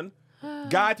 101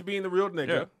 guide to being the real nigga.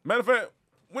 Yeah. Matter of fact,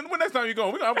 when next time you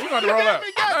going? We're going to roll out.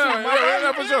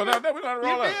 Yeah, for sure. No, we're going to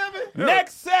roll out. Yeah.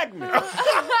 Next segment.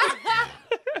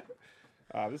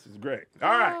 This is great. All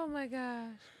right. Oh my gosh.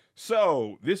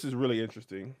 So this is really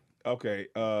interesting. Okay.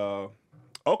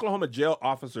 Oklahoma jail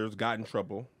officers got in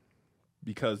trouble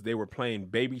because they were playing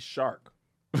Baby Shark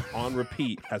on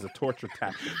repeat as a torture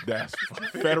tactic. That's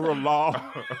federal law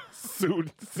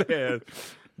suit says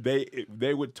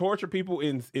they would torture people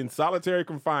in solitary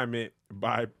confinement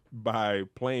by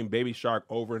playing Baby Shark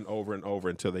over and over and over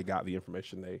until they got the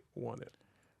information they wanted.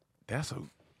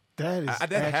 That is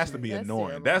that has to be That's annoying.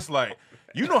 terrible. That's like,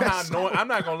 you know how annoying. I'm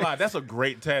not gonna lie. That's a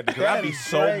great tactic. Cause That I'd be is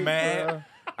so great, mad. bro.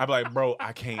 I'd be like, bro,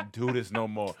 I can't do this no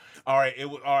more. All right,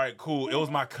 cool. It was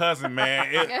my cousin, man.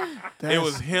 It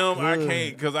was him. I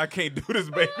can't do this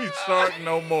Baby Shark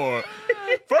no more.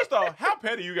 First off, how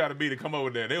petty you got to be to come up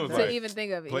with that? It was To like, even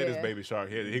think of it. play yeah. this Baby Shark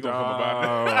here. He gonna come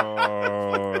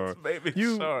about it.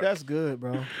 Baby Shark. That's good,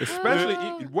 bro.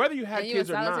 Especially whether you had And you kids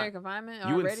in or not. solitary confinement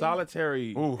You already? in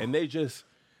solitary, Ooh. and they just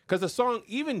because the song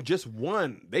even just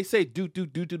one, they say do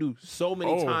so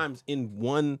many Oh. times in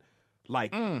one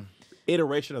like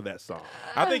iteration of that song.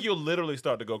 I think you'll literally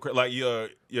start to go crazy. Like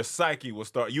your psyche will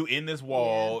start. You in this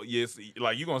wall. Yes,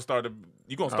 like you're gonna start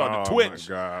to twitch.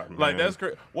 My God, Like man. that's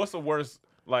crazy. What's the worst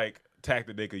like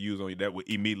tactic they could use on you that would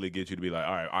immediately get you to be like,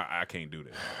 all right, I can't do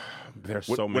this. There's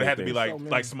Would, so many. would it have to be things.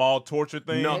 like small torture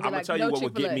things? No, Maybe I'm gonna like tell you no what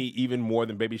would get Chick-fil-A. me even more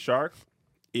than Baby Shark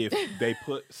if they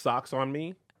put socks on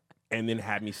me and then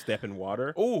had me step in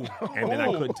water. Ooh, And then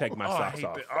I couldn't take my I socks hate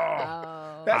off. that. Oh.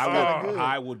 Oh. That's I kinda would, good.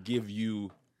 I would give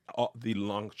you the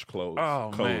lunch clothes.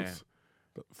 Oh, man. codes.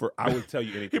 I would tell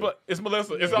you anything. People, it's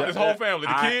Melissa. It's his whole family.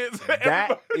 The kids.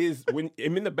 That is when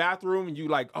I'm in the bathroom and you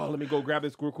like, oh, let me go grab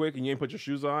this real quick, and you ain't put your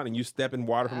shoes on, and you step in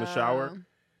water from the shower.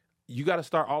 You got to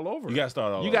start all over. You gotta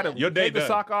start all You over. got to Your day take the done.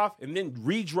 sock off and then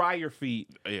re-dry your feet,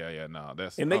 Yeah, no,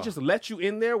 that's and they just let you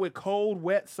in there with cold,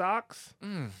 wet socks.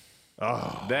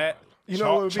 that. You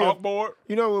know what would be a- chalkboard.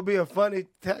 You know what would be a funny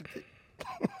tactic?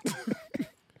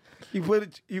 You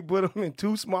put them in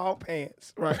 2 small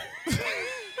pants, right?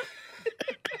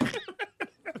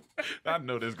 I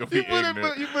know this gonna be You put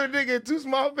ignorant. a nigga in 2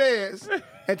 small pants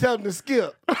and tell him to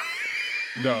skip.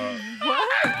 No,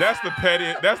 that's the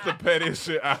pettiest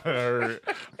shit I heard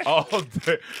all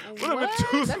day. Put him in What?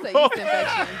 two That's a small yeast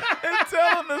infection. and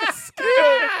tell him to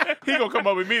skip. He gonna come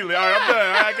up immediately. All right, I'm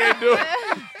done. I can't do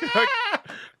it.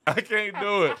 I can't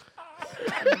do it.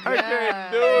 I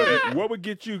can't do it. What would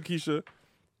get you, Keisha?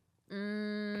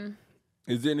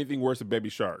 Is there anything worse than Baby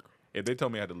Shark? If they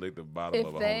told me I had to lick the bottom If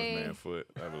of a they- homeless man's foot,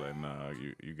 I'd be like, nah,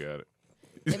 you got it.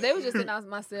 If they was just sitting out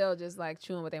my cell, just like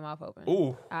chewing with their mouth open,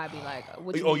 Ooh. I'd be like,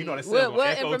 "What Oh, you you know need? that cell's What gonna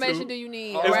echo information too? do you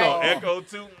need?" It's right? gonna echo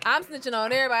too. I'm snitching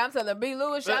on everybody. I'm telling B.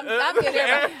 Lewis, I'm getting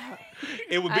everybody.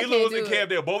 It would I be can't Lewis do and it. Kev.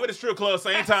 They were both at the strip club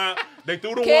same time. They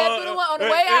threw the Kev one. threw the one on the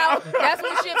way out. That's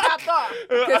when the shit popped off.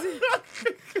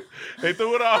 'Cause They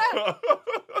threw it off.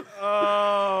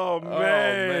 Oh man,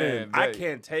 man. I That-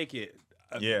 can't take it.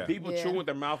 People chewing with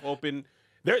their mouth open.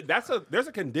 There's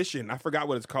a condition. I forgot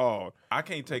what it's called. I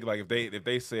can't take if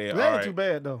they say, That all ain't right, too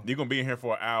bad though. you're gonna be in here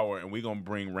for an hour and we're gonna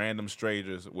bring random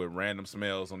strangers with random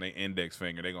smells on their index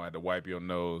finger. They're gonna have to wipe your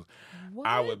nose. What?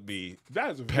 I would be That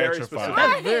is very petrified. specific.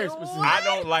 That's very specific. I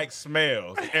don't like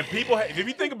smells. And people, if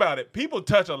you think about it, people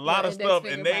touch a lot of index stuff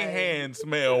finger and they bite. hands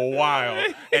smell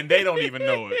wild and they don't even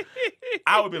know it.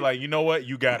 I would be like, you know what?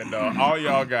 You got it, dog. All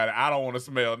y'all got it. I don't want to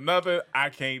smell nothing. I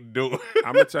can't do it.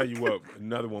 I'm gonna tell you what.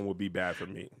 Another one would be bad for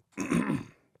me.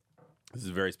 This is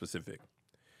very specific.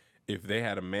 If they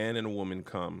had a man and a woman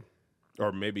come,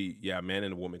 or maybe a man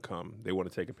and a woman come, they want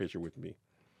to take a picture with me.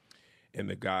 And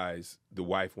the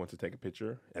wife wants to take a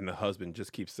picture, and the husband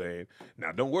just keeps saying,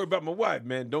 "Now, don't worry about my wife,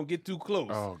 man. Don't get too close."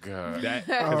 Oh, God.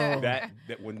 That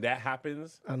when that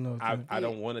happens, I know. I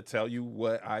don't want to tell you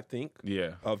what I think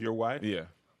Yeah. of your wife. Yeah.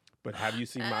 But have you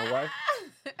seen my wife?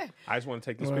 I just want to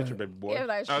take this picture, baby boy. Yeah,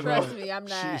 like, trust me, I'm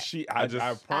not.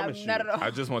 I promise you. not at all. I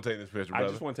just want to take this picture, I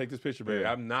brother. just want to take this picture, baby.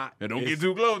 Yeah. I'm not. And don't get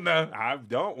too close now. I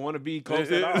don't want to be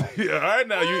close at all. Yeah, all right,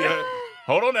 now.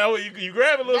 Hold on now. You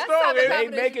grab it a little That's strong. not the eh? They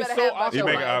confidence make you it better so have about awkward. You your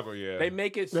make it wife. awkward, yeah. They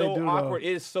make it They so do, awkward.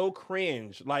 It is so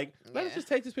cringe. Like, let us Yeah. just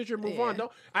take this picture and move Yeah. on.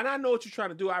 Don't. And I know what you're trying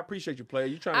to do. I appreciate you, player.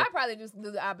 You're trying I'd to probably just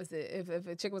do the opposite. If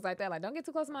a chick was like that, like, don't get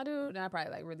too close to my dude, then I'd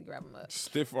probably like really grab him up.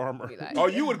 stiff armor. Be like- Oh,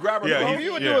 you would grab her. Yeah, close? Oh,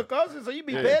 you would Yeah. do it closer, so you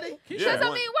be Yeah. petty. Because Yeah.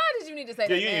 I mean, why did you need to say Yeah,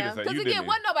 that, you need to man? say- Because you again, didn't.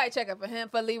 wasn't nobody checking for him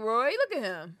for Leroy. Look at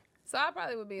him. So I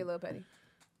probably would be a little petty.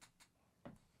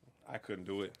 I couldn't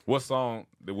do it. What song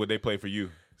would they play for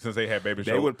you since they had Baby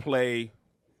They Show? would play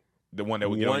the one that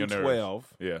would get on your nerves.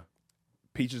 112, Yeah.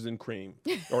 Peaches and Cream,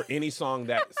 or any song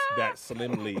that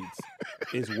Slim leads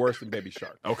is worse than Baby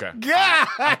Shark. Okay. God.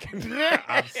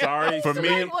 I'm sorry. For For me,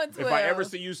 me, Slim if I ever 112.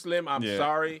 see you Slim, I'm Yeah.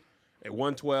 sorry. At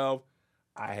 112,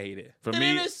 I hate it. For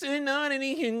me,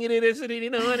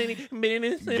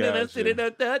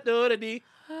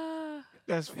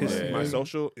 That's His- funny. My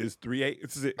social is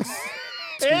 386.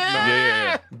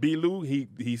 yeah. B-Lou,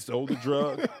 he sold the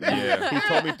drug. Yeah. He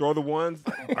told me throw the ones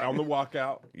on the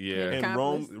walkout. Yeah. And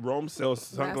Accomplice. Rome sells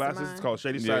sunglasses. Mastermind. It's called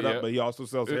Shady Yeah, Side yeah. Up, but he also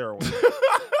sells heroin.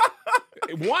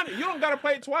 One, you don't gotta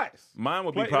play it twice. Mine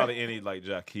would be Wait, probably any like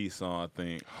Jacquees song, I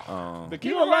think. The You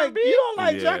king don't of like R&B? you don't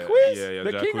like yeah, Jacquees? Yeah,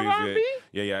 The king of Jacquees, R&B?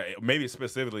 yeah. Maybe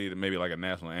specifically, maybe like a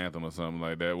national anthem or something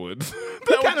like that would.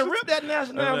 He kind of ripped that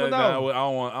national anthem though. I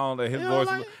don't let his You don't voice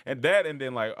like it? and that, and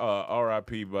then like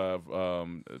R.I.P. by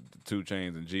 2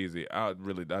 Chainz and Jeezy. I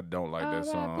don't like that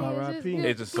song. R.I.P.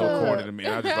 It's just so corny to me.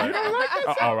 I just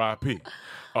like R.I.P.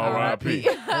 R.I.P.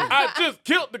 I just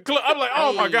killed the club. I'm like,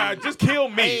 oh my God, just kill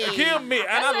me, kill me. And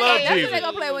I love That's what they Jeezy.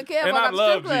 gonna play when Kev And walk I out the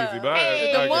love strip club. Jeezy, but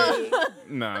Hey, I the can't.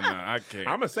 one. No, I can't.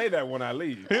 I'm gonna say that when I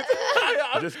leave.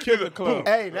 Just kill the club.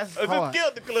 Hey, that's Just hard.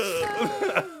 killed the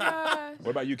club.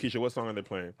 What about you, Keisha? What song are they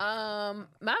playing? Mine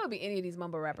would be any of these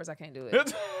mumble rappers. I can't do it.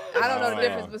 I don't know the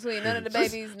difference between none of the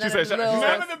babies, none She of said, the little,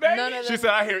 none of the babies? none of She them. said,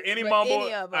 I hear any But mumble,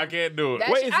 any of 'em. I can't do it. That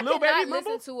Wait, shit- is I Lil cannot Baby listen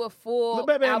mumble? to a full Lil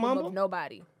Baby ain't album mumble? of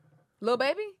nobody. Lil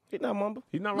Baby? He not mumble.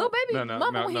 He's not Lil wrong. Baby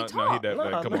mumble when he talk.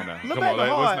 Come on now. Lil Come Baby on, like,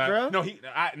 hard, what's not? bro. No, he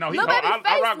Lil Baby I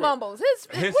face rock with- mumbles.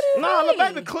 What do you No, mean? Lil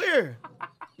Baby clear.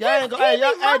 Y'all ain't gonna. He Hey, be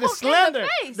y'all. Hey, mumble the in the slender.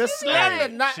 face. The You slender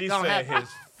be- not She gonna said happen.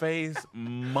 his face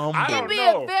mumble. I He don't be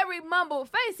know. a very mumble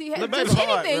face. He has Lil just Baby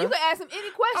hard, anything. You bro. can ask him any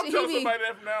I'm question. telling He be somebody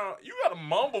that now, you got a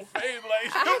mumble face.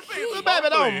 Like, your face Lil is Baby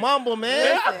don't mumbling. mumble,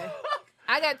 man. listen.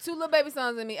 I got 2 Lil Baby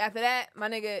songs in me. After that,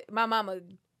 my mama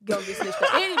gonna get snitched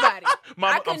up. Anybody.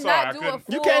 Mama, I I'm could sorry, I not do a couldn't.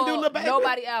 full You can't do Lil Baby?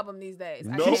 nobody album these days.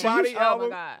 I Nobody can't. Oh album?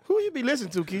 my God. Who you be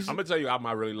listening to, Keisha? I'm gonna tell you,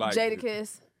 I really like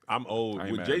Jadakiss. I'm old. I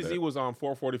ain't When mad at Jay-Z that. was on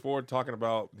 444 talking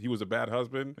about he was a bad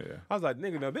husband, Yeah. I was like,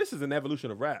 nigga, now this is an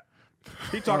evolution of rap.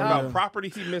 He talking Yeah. about property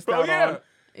he missed Oh, out yeah. on.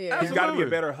 Yeah. He's got to be a Absolutely.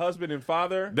 better husband and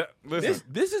father. Listen.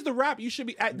 This is the rap you should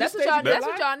be at. That's this what y'all. stage of your That's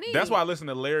what life. y'all need. That's why I listen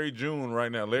to Larry June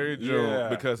right now. Larry June, Yeah.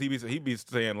 because he be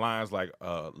saying lines like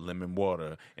lemon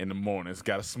water in the morning. It's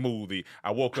got a smoothie.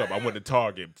 I woke up. I went to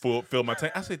Target, filled my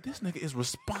tank. I said, this nigga is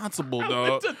responsible,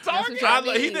 dog. That's what y'all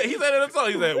He need. said it in the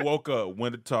song. He said, woke up,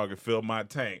 went to Target, filled my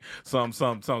tank. Some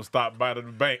stopped by to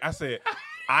the bank. I said,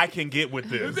 I can get with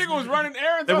this. This nigga was running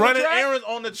errands. And on running the track. errands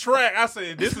on the track. I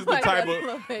said, this is the Like type that's of.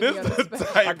 Lil Baby This on is the the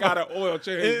spec. type. I got an oil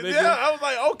change. nigga. Yeah, I was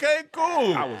like, okay,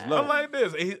 cool. I was loving I like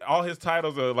this. All his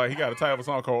titles are like, he got a title of a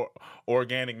song called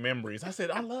Organic Memories. I said,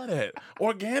 I love that.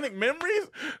 Organic Memories?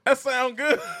 That sound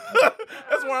good.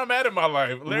 That's where I'm at in my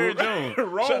life. Larry June.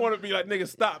 Ron want to be like, nigga,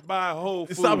 stop by Whole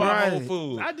Foods. Stop by Right. Whole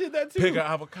Foods. I did that too. Pick an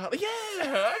avocado.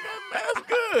 Yeah, that's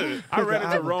good. I ran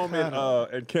into Pick a Rome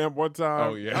in camp one time.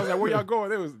 Oh, yeah. I was like, where y'all going?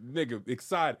 They was, nigga,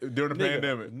 excited. During the Nigga,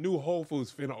 pandemic. New Whole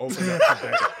Foods finna open up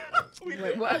today.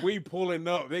 We pulling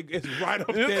up. It's right up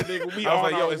there, nigga. We I was on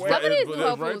like, yo, our it's way. Some of these It's new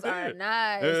Whole right Foods there. are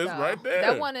nice. It's though. right there.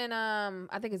 That one in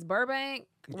I think it's Burbank,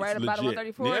 right It's about legit.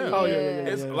 134. Yeah. Oh, yeah.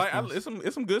 It's Yeah, like that's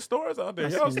it's some good stores out there. I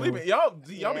Y'all see that sleeping. Y'all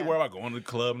be Yeah. worried about going to the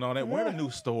club and all that. Where the new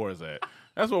stores at?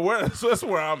 That's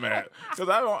where I'm at. Because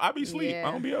I be sleep. Yeah.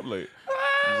 I don't be up late.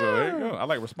 So there you go. I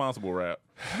like responsible rap.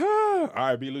 All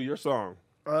right, B. Lou, your song.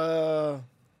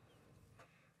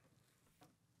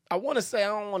 I want to say I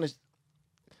don't want to.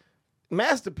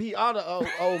 Master P, all the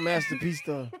old Master P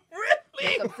stuff.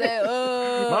 I'm saying,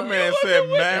 My man said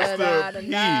Master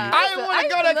P. I didn't want to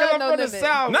go there because I'm from the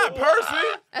South. Not Percy.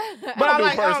 But I do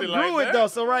like Percy outgrew like it that. though.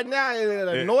 So right now it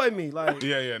annoyed me. Like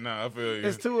Yeah, nah, I feel you.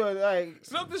 it's too like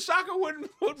Snoop the Shocker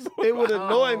wouldn't. it would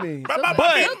annoy me.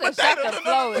 Silk the Shocker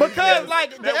flow is Because good.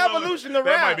 like the That would- evolution of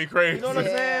that rap. might be crazy. You know what I'm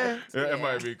Yeah. saying? Yeah, it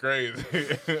might be crazy.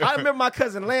 I remember my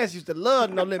cousin Lance used to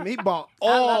love No Limit. He bought I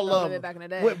loved all No of Limit them back in the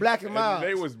day. with Black and And Miles.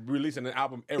 they was releasing an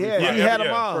album every Yeah, Friday he had yeah.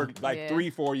 them all. for like Yeah.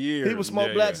 3-4 years. He would smoke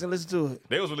Yeah, blacks yeah. and listen to it.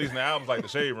 They was releasing the albums like The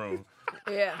Shade Room,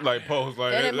 Yeah. like Post,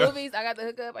 like And in movies, I got the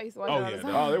hookup. I used to watch it all the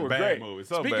time. Oh, they were Bad great. movies.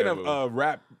 Some Speaking bad of movies.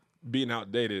 rap being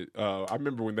outdated, I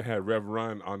remember when they had Rev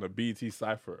Run on the BT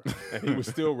Cypher, and he was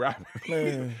still rapping.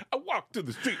 Man. I walked to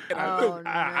the street and I Oh, knew. no.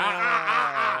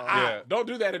 Yeah. Don't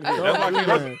do that in here. Don't That's do like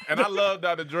that. And I love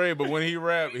Dr. Dre, but when he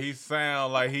rap, he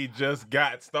sound like he just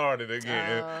got started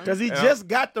again. Because he just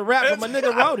got the rap, but my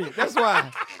nigga wrote it. That's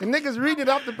why. The niggas reading it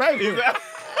off the paper.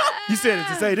 He said it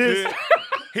to say this.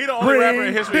 He the only rapper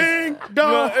in history. Ding,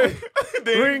 dong.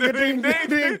 Ding, Ring a ding, ding, ding,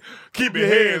 ding. ding. Keep your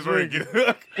hands ringing.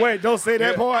 Wait, don't say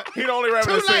that part. He the only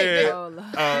rapper Too that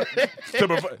late, said, Oh,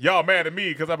 Lord. y'all mad at me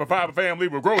because I provide a family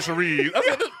with groceries. I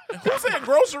said, who said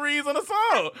groceries in the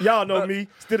song? Y'all know me.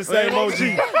 Still the same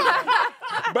OG.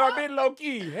 But I've been low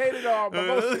key, hated on by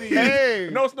most of these. Hey.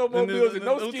 No snowmobiles and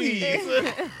no No skis.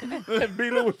 And B.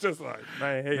 Lou was just like,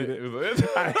 man, I hate it.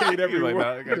 I hate every Like, word. nah,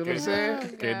 I You know what I'm can't,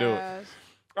 saying? can't do it. Gosh.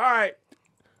 All right.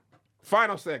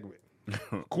 Final segment.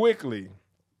 Quickly.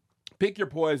 Pick your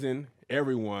poison,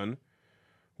 everyone.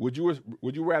 Would you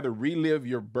rather relive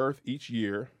your birth each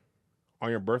year on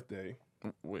your birthday?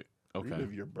 Wait, okay.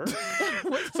 Relive your birth?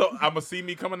 So I'm gonna see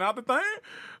me coming out the thing.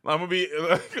 I'm gonna be.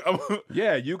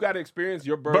 Yeah, you got to experience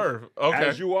your birth, Birth, okay.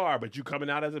 as you are, but you coming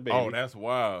out as a baby. Oh, that's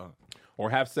wild. Or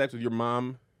have sex with your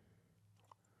mom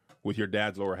with your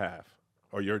dad's lower half.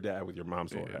 Or your dad with your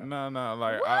mom's lower half. No,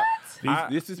 like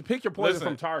This is pick your poison listen,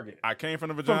 from Target. I came from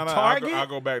the vagina. Target? I'll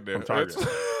go back there. From Target.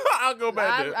 I'll go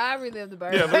back there. I relive the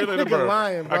birth. Yeah, really the Nigga birth.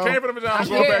 lying, bro. I came from the vagina. I'm I'm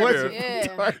going back here. there.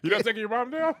 Yeah. You not taking your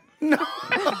mom down?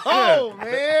 Oh,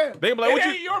 man. They be like, what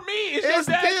you? your me. It's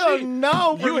still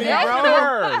no for You me, have bro.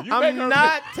 her. You make I'm her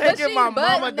not But taking she my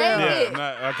butt mama down. naked.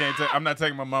 Yeah, I'm not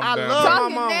taking my mom I down. love my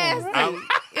Talking mama. nasty.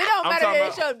 It don't I'm matter talking that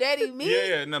it's your daddy me.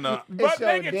 Yeah, no. It's your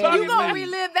naked daddy. talking You gonna me.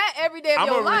 relive that every day of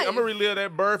your life. I'm gonna relive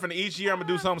that birth, and each year I'm gonna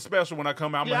do something special when I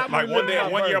come out. Yeah, I'm Like gonna one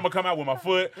relive my year birth. I'm gonna come out with my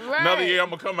foot. Right. Another year I'm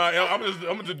gonna come out. I'm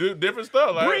gonna do different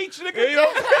stuff. Like, Breach, nigga. You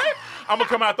know? I'm gonna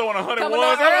come out throwing 101. Coming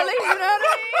on early, you know what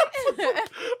I mean?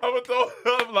 I'm gonna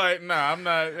throw. I'm like, nah, I'm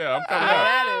not. Yeah, I'm coming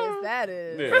out. That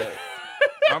is. Yeah.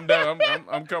 I'm done.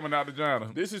 I'm coming out the China.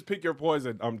 This is pick your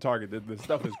poison. I'm Target. The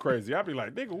stuff is crazy. I'll be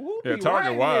like, nigga, who Yeah, be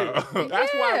Target writing wild. this?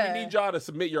 That's why Yeah. we need y'all to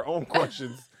submit your own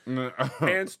questions Hey,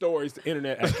 and stories to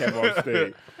Internet at Kev on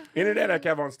Stage. Internet at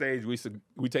Kev on Stage.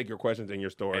 We take your questions and your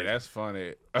stories. that's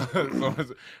funny.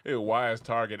 Why is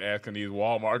Target asking these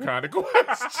Walmart kind of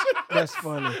questions? That's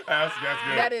funny. That's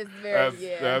good. That is very,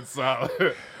 That's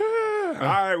solid. All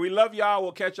right, we love y'all.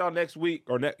 We'll catch y'all next week.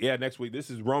 Next week. This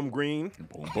is Rome Green.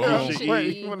 Boom, Oh, boom. shit.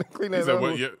 Wait, you want to clean He that said, up?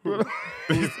 what,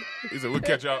 he said, we'll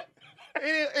catch y'all.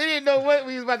 He didn't know what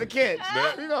we was about to catch.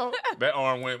 That- You know. That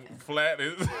arm went flat.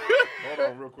 Hold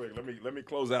on real quick. Let me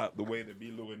close out the way that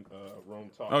B. Lou and Rome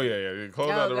talk. Oh, yeah. Close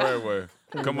Oh, out the God. right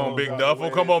way. Come on, Big Close out Duffel. the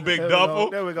way. Come on, Big There we go. Duffel.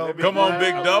 There we go. Come on,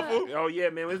 Big Duffel. Oh yeah,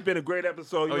 man. It's been a great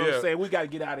episode. You know what I'm saying? We gotta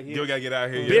get out of here. You gotta get out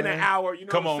here. Been an hour. You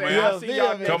know Come what on, I'm saying? man. I'll see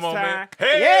y'all next Come on, time. man.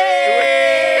 Hey!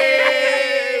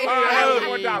 Hey! All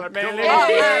right, $1, man. Come Let's on,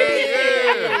 get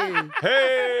it.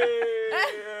 Hey!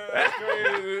 That's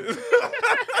crazy.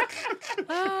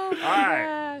 Oh, All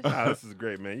right. Wow, this is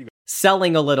great, man.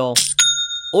 Selling a little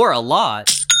or a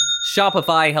lot,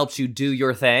 Shopify helps you do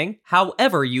your thing,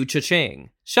 however you cha-ching.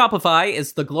 Shopify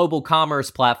is the global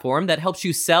commerce platform that helps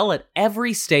you sell at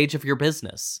every stage of your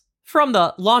business. From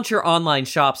the launch your online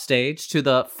shop stage to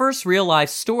the first real life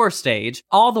store stage,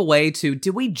 all the way to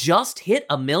did we just hit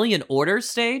 1 million orders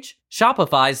stage?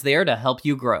 Shopify's there to help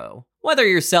you grow. Whether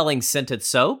you're selling scented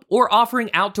soap or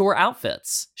offering outdoor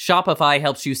outfits, Shopify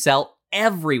helps you sell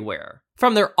everywhere.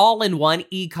 From their all-in-one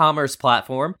e-commerce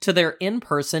platform to their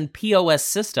in-person POS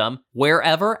system,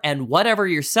 wherever and whatever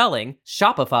you're selling,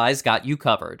 Shopify's got you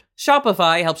covered.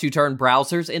 Shopify helps you turn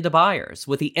browsers into buyers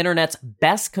with the internet's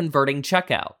best converting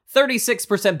checkout,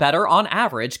 36% better on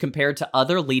average compared to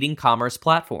other leading commerce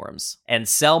platforms. And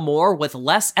sell more with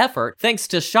less effort thanks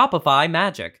to Shopify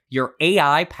Magic, your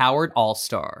AI-powered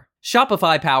all-star.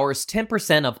 Shopify powers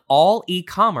 10% of all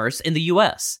e-commerce in the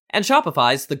US, and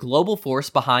Shopify's the global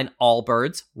force behind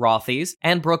Allbirds, Rothy's,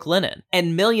 and Brooklinen,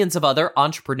 and millions of other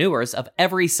entrepreneurs of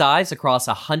every size across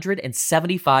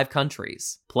 175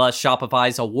 countries. Plus,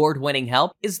 Shopify's award-winning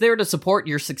help is there to support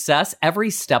your success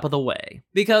every step of the way.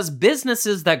 Because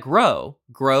businesses that grow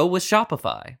with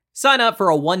Shopify. Sign up for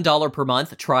a $1 per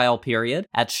month trial period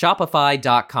at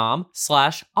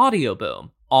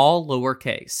shopify.com/audioboom, all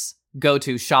lowercase. Go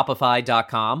to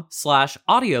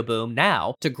shopify.com/audioboom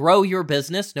now to grow your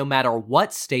business no matter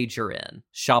what stage you're in.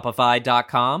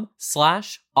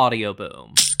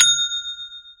 Shopify.com/audioboom.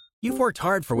 You've worked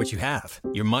hard for what you have.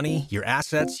 Your money, your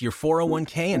assets, your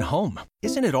 401k, and home.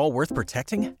 Isn't it all worth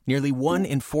protecting? Nearly 1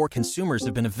 in 4 consumers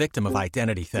have been a victim of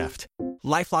identity theft.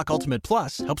 LifeLock Ultimate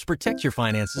Plus helps protect your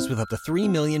finances with up to $3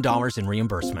 million in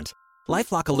reimbursement.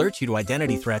 LifeLock alerts you to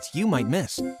identity threats you might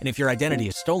miss. And if your identity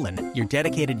is stolen, your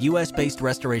dedicated U.S.-based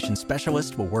restoration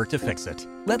specialist will work to fix it.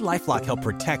 Let LifeLock help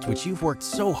protect what you've worked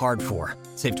so hard for.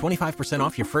 Save 25%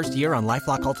 off your first year on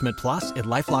LifeLock Ultimate Plus at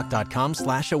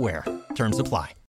LifeLock.com/aware. Terms apply.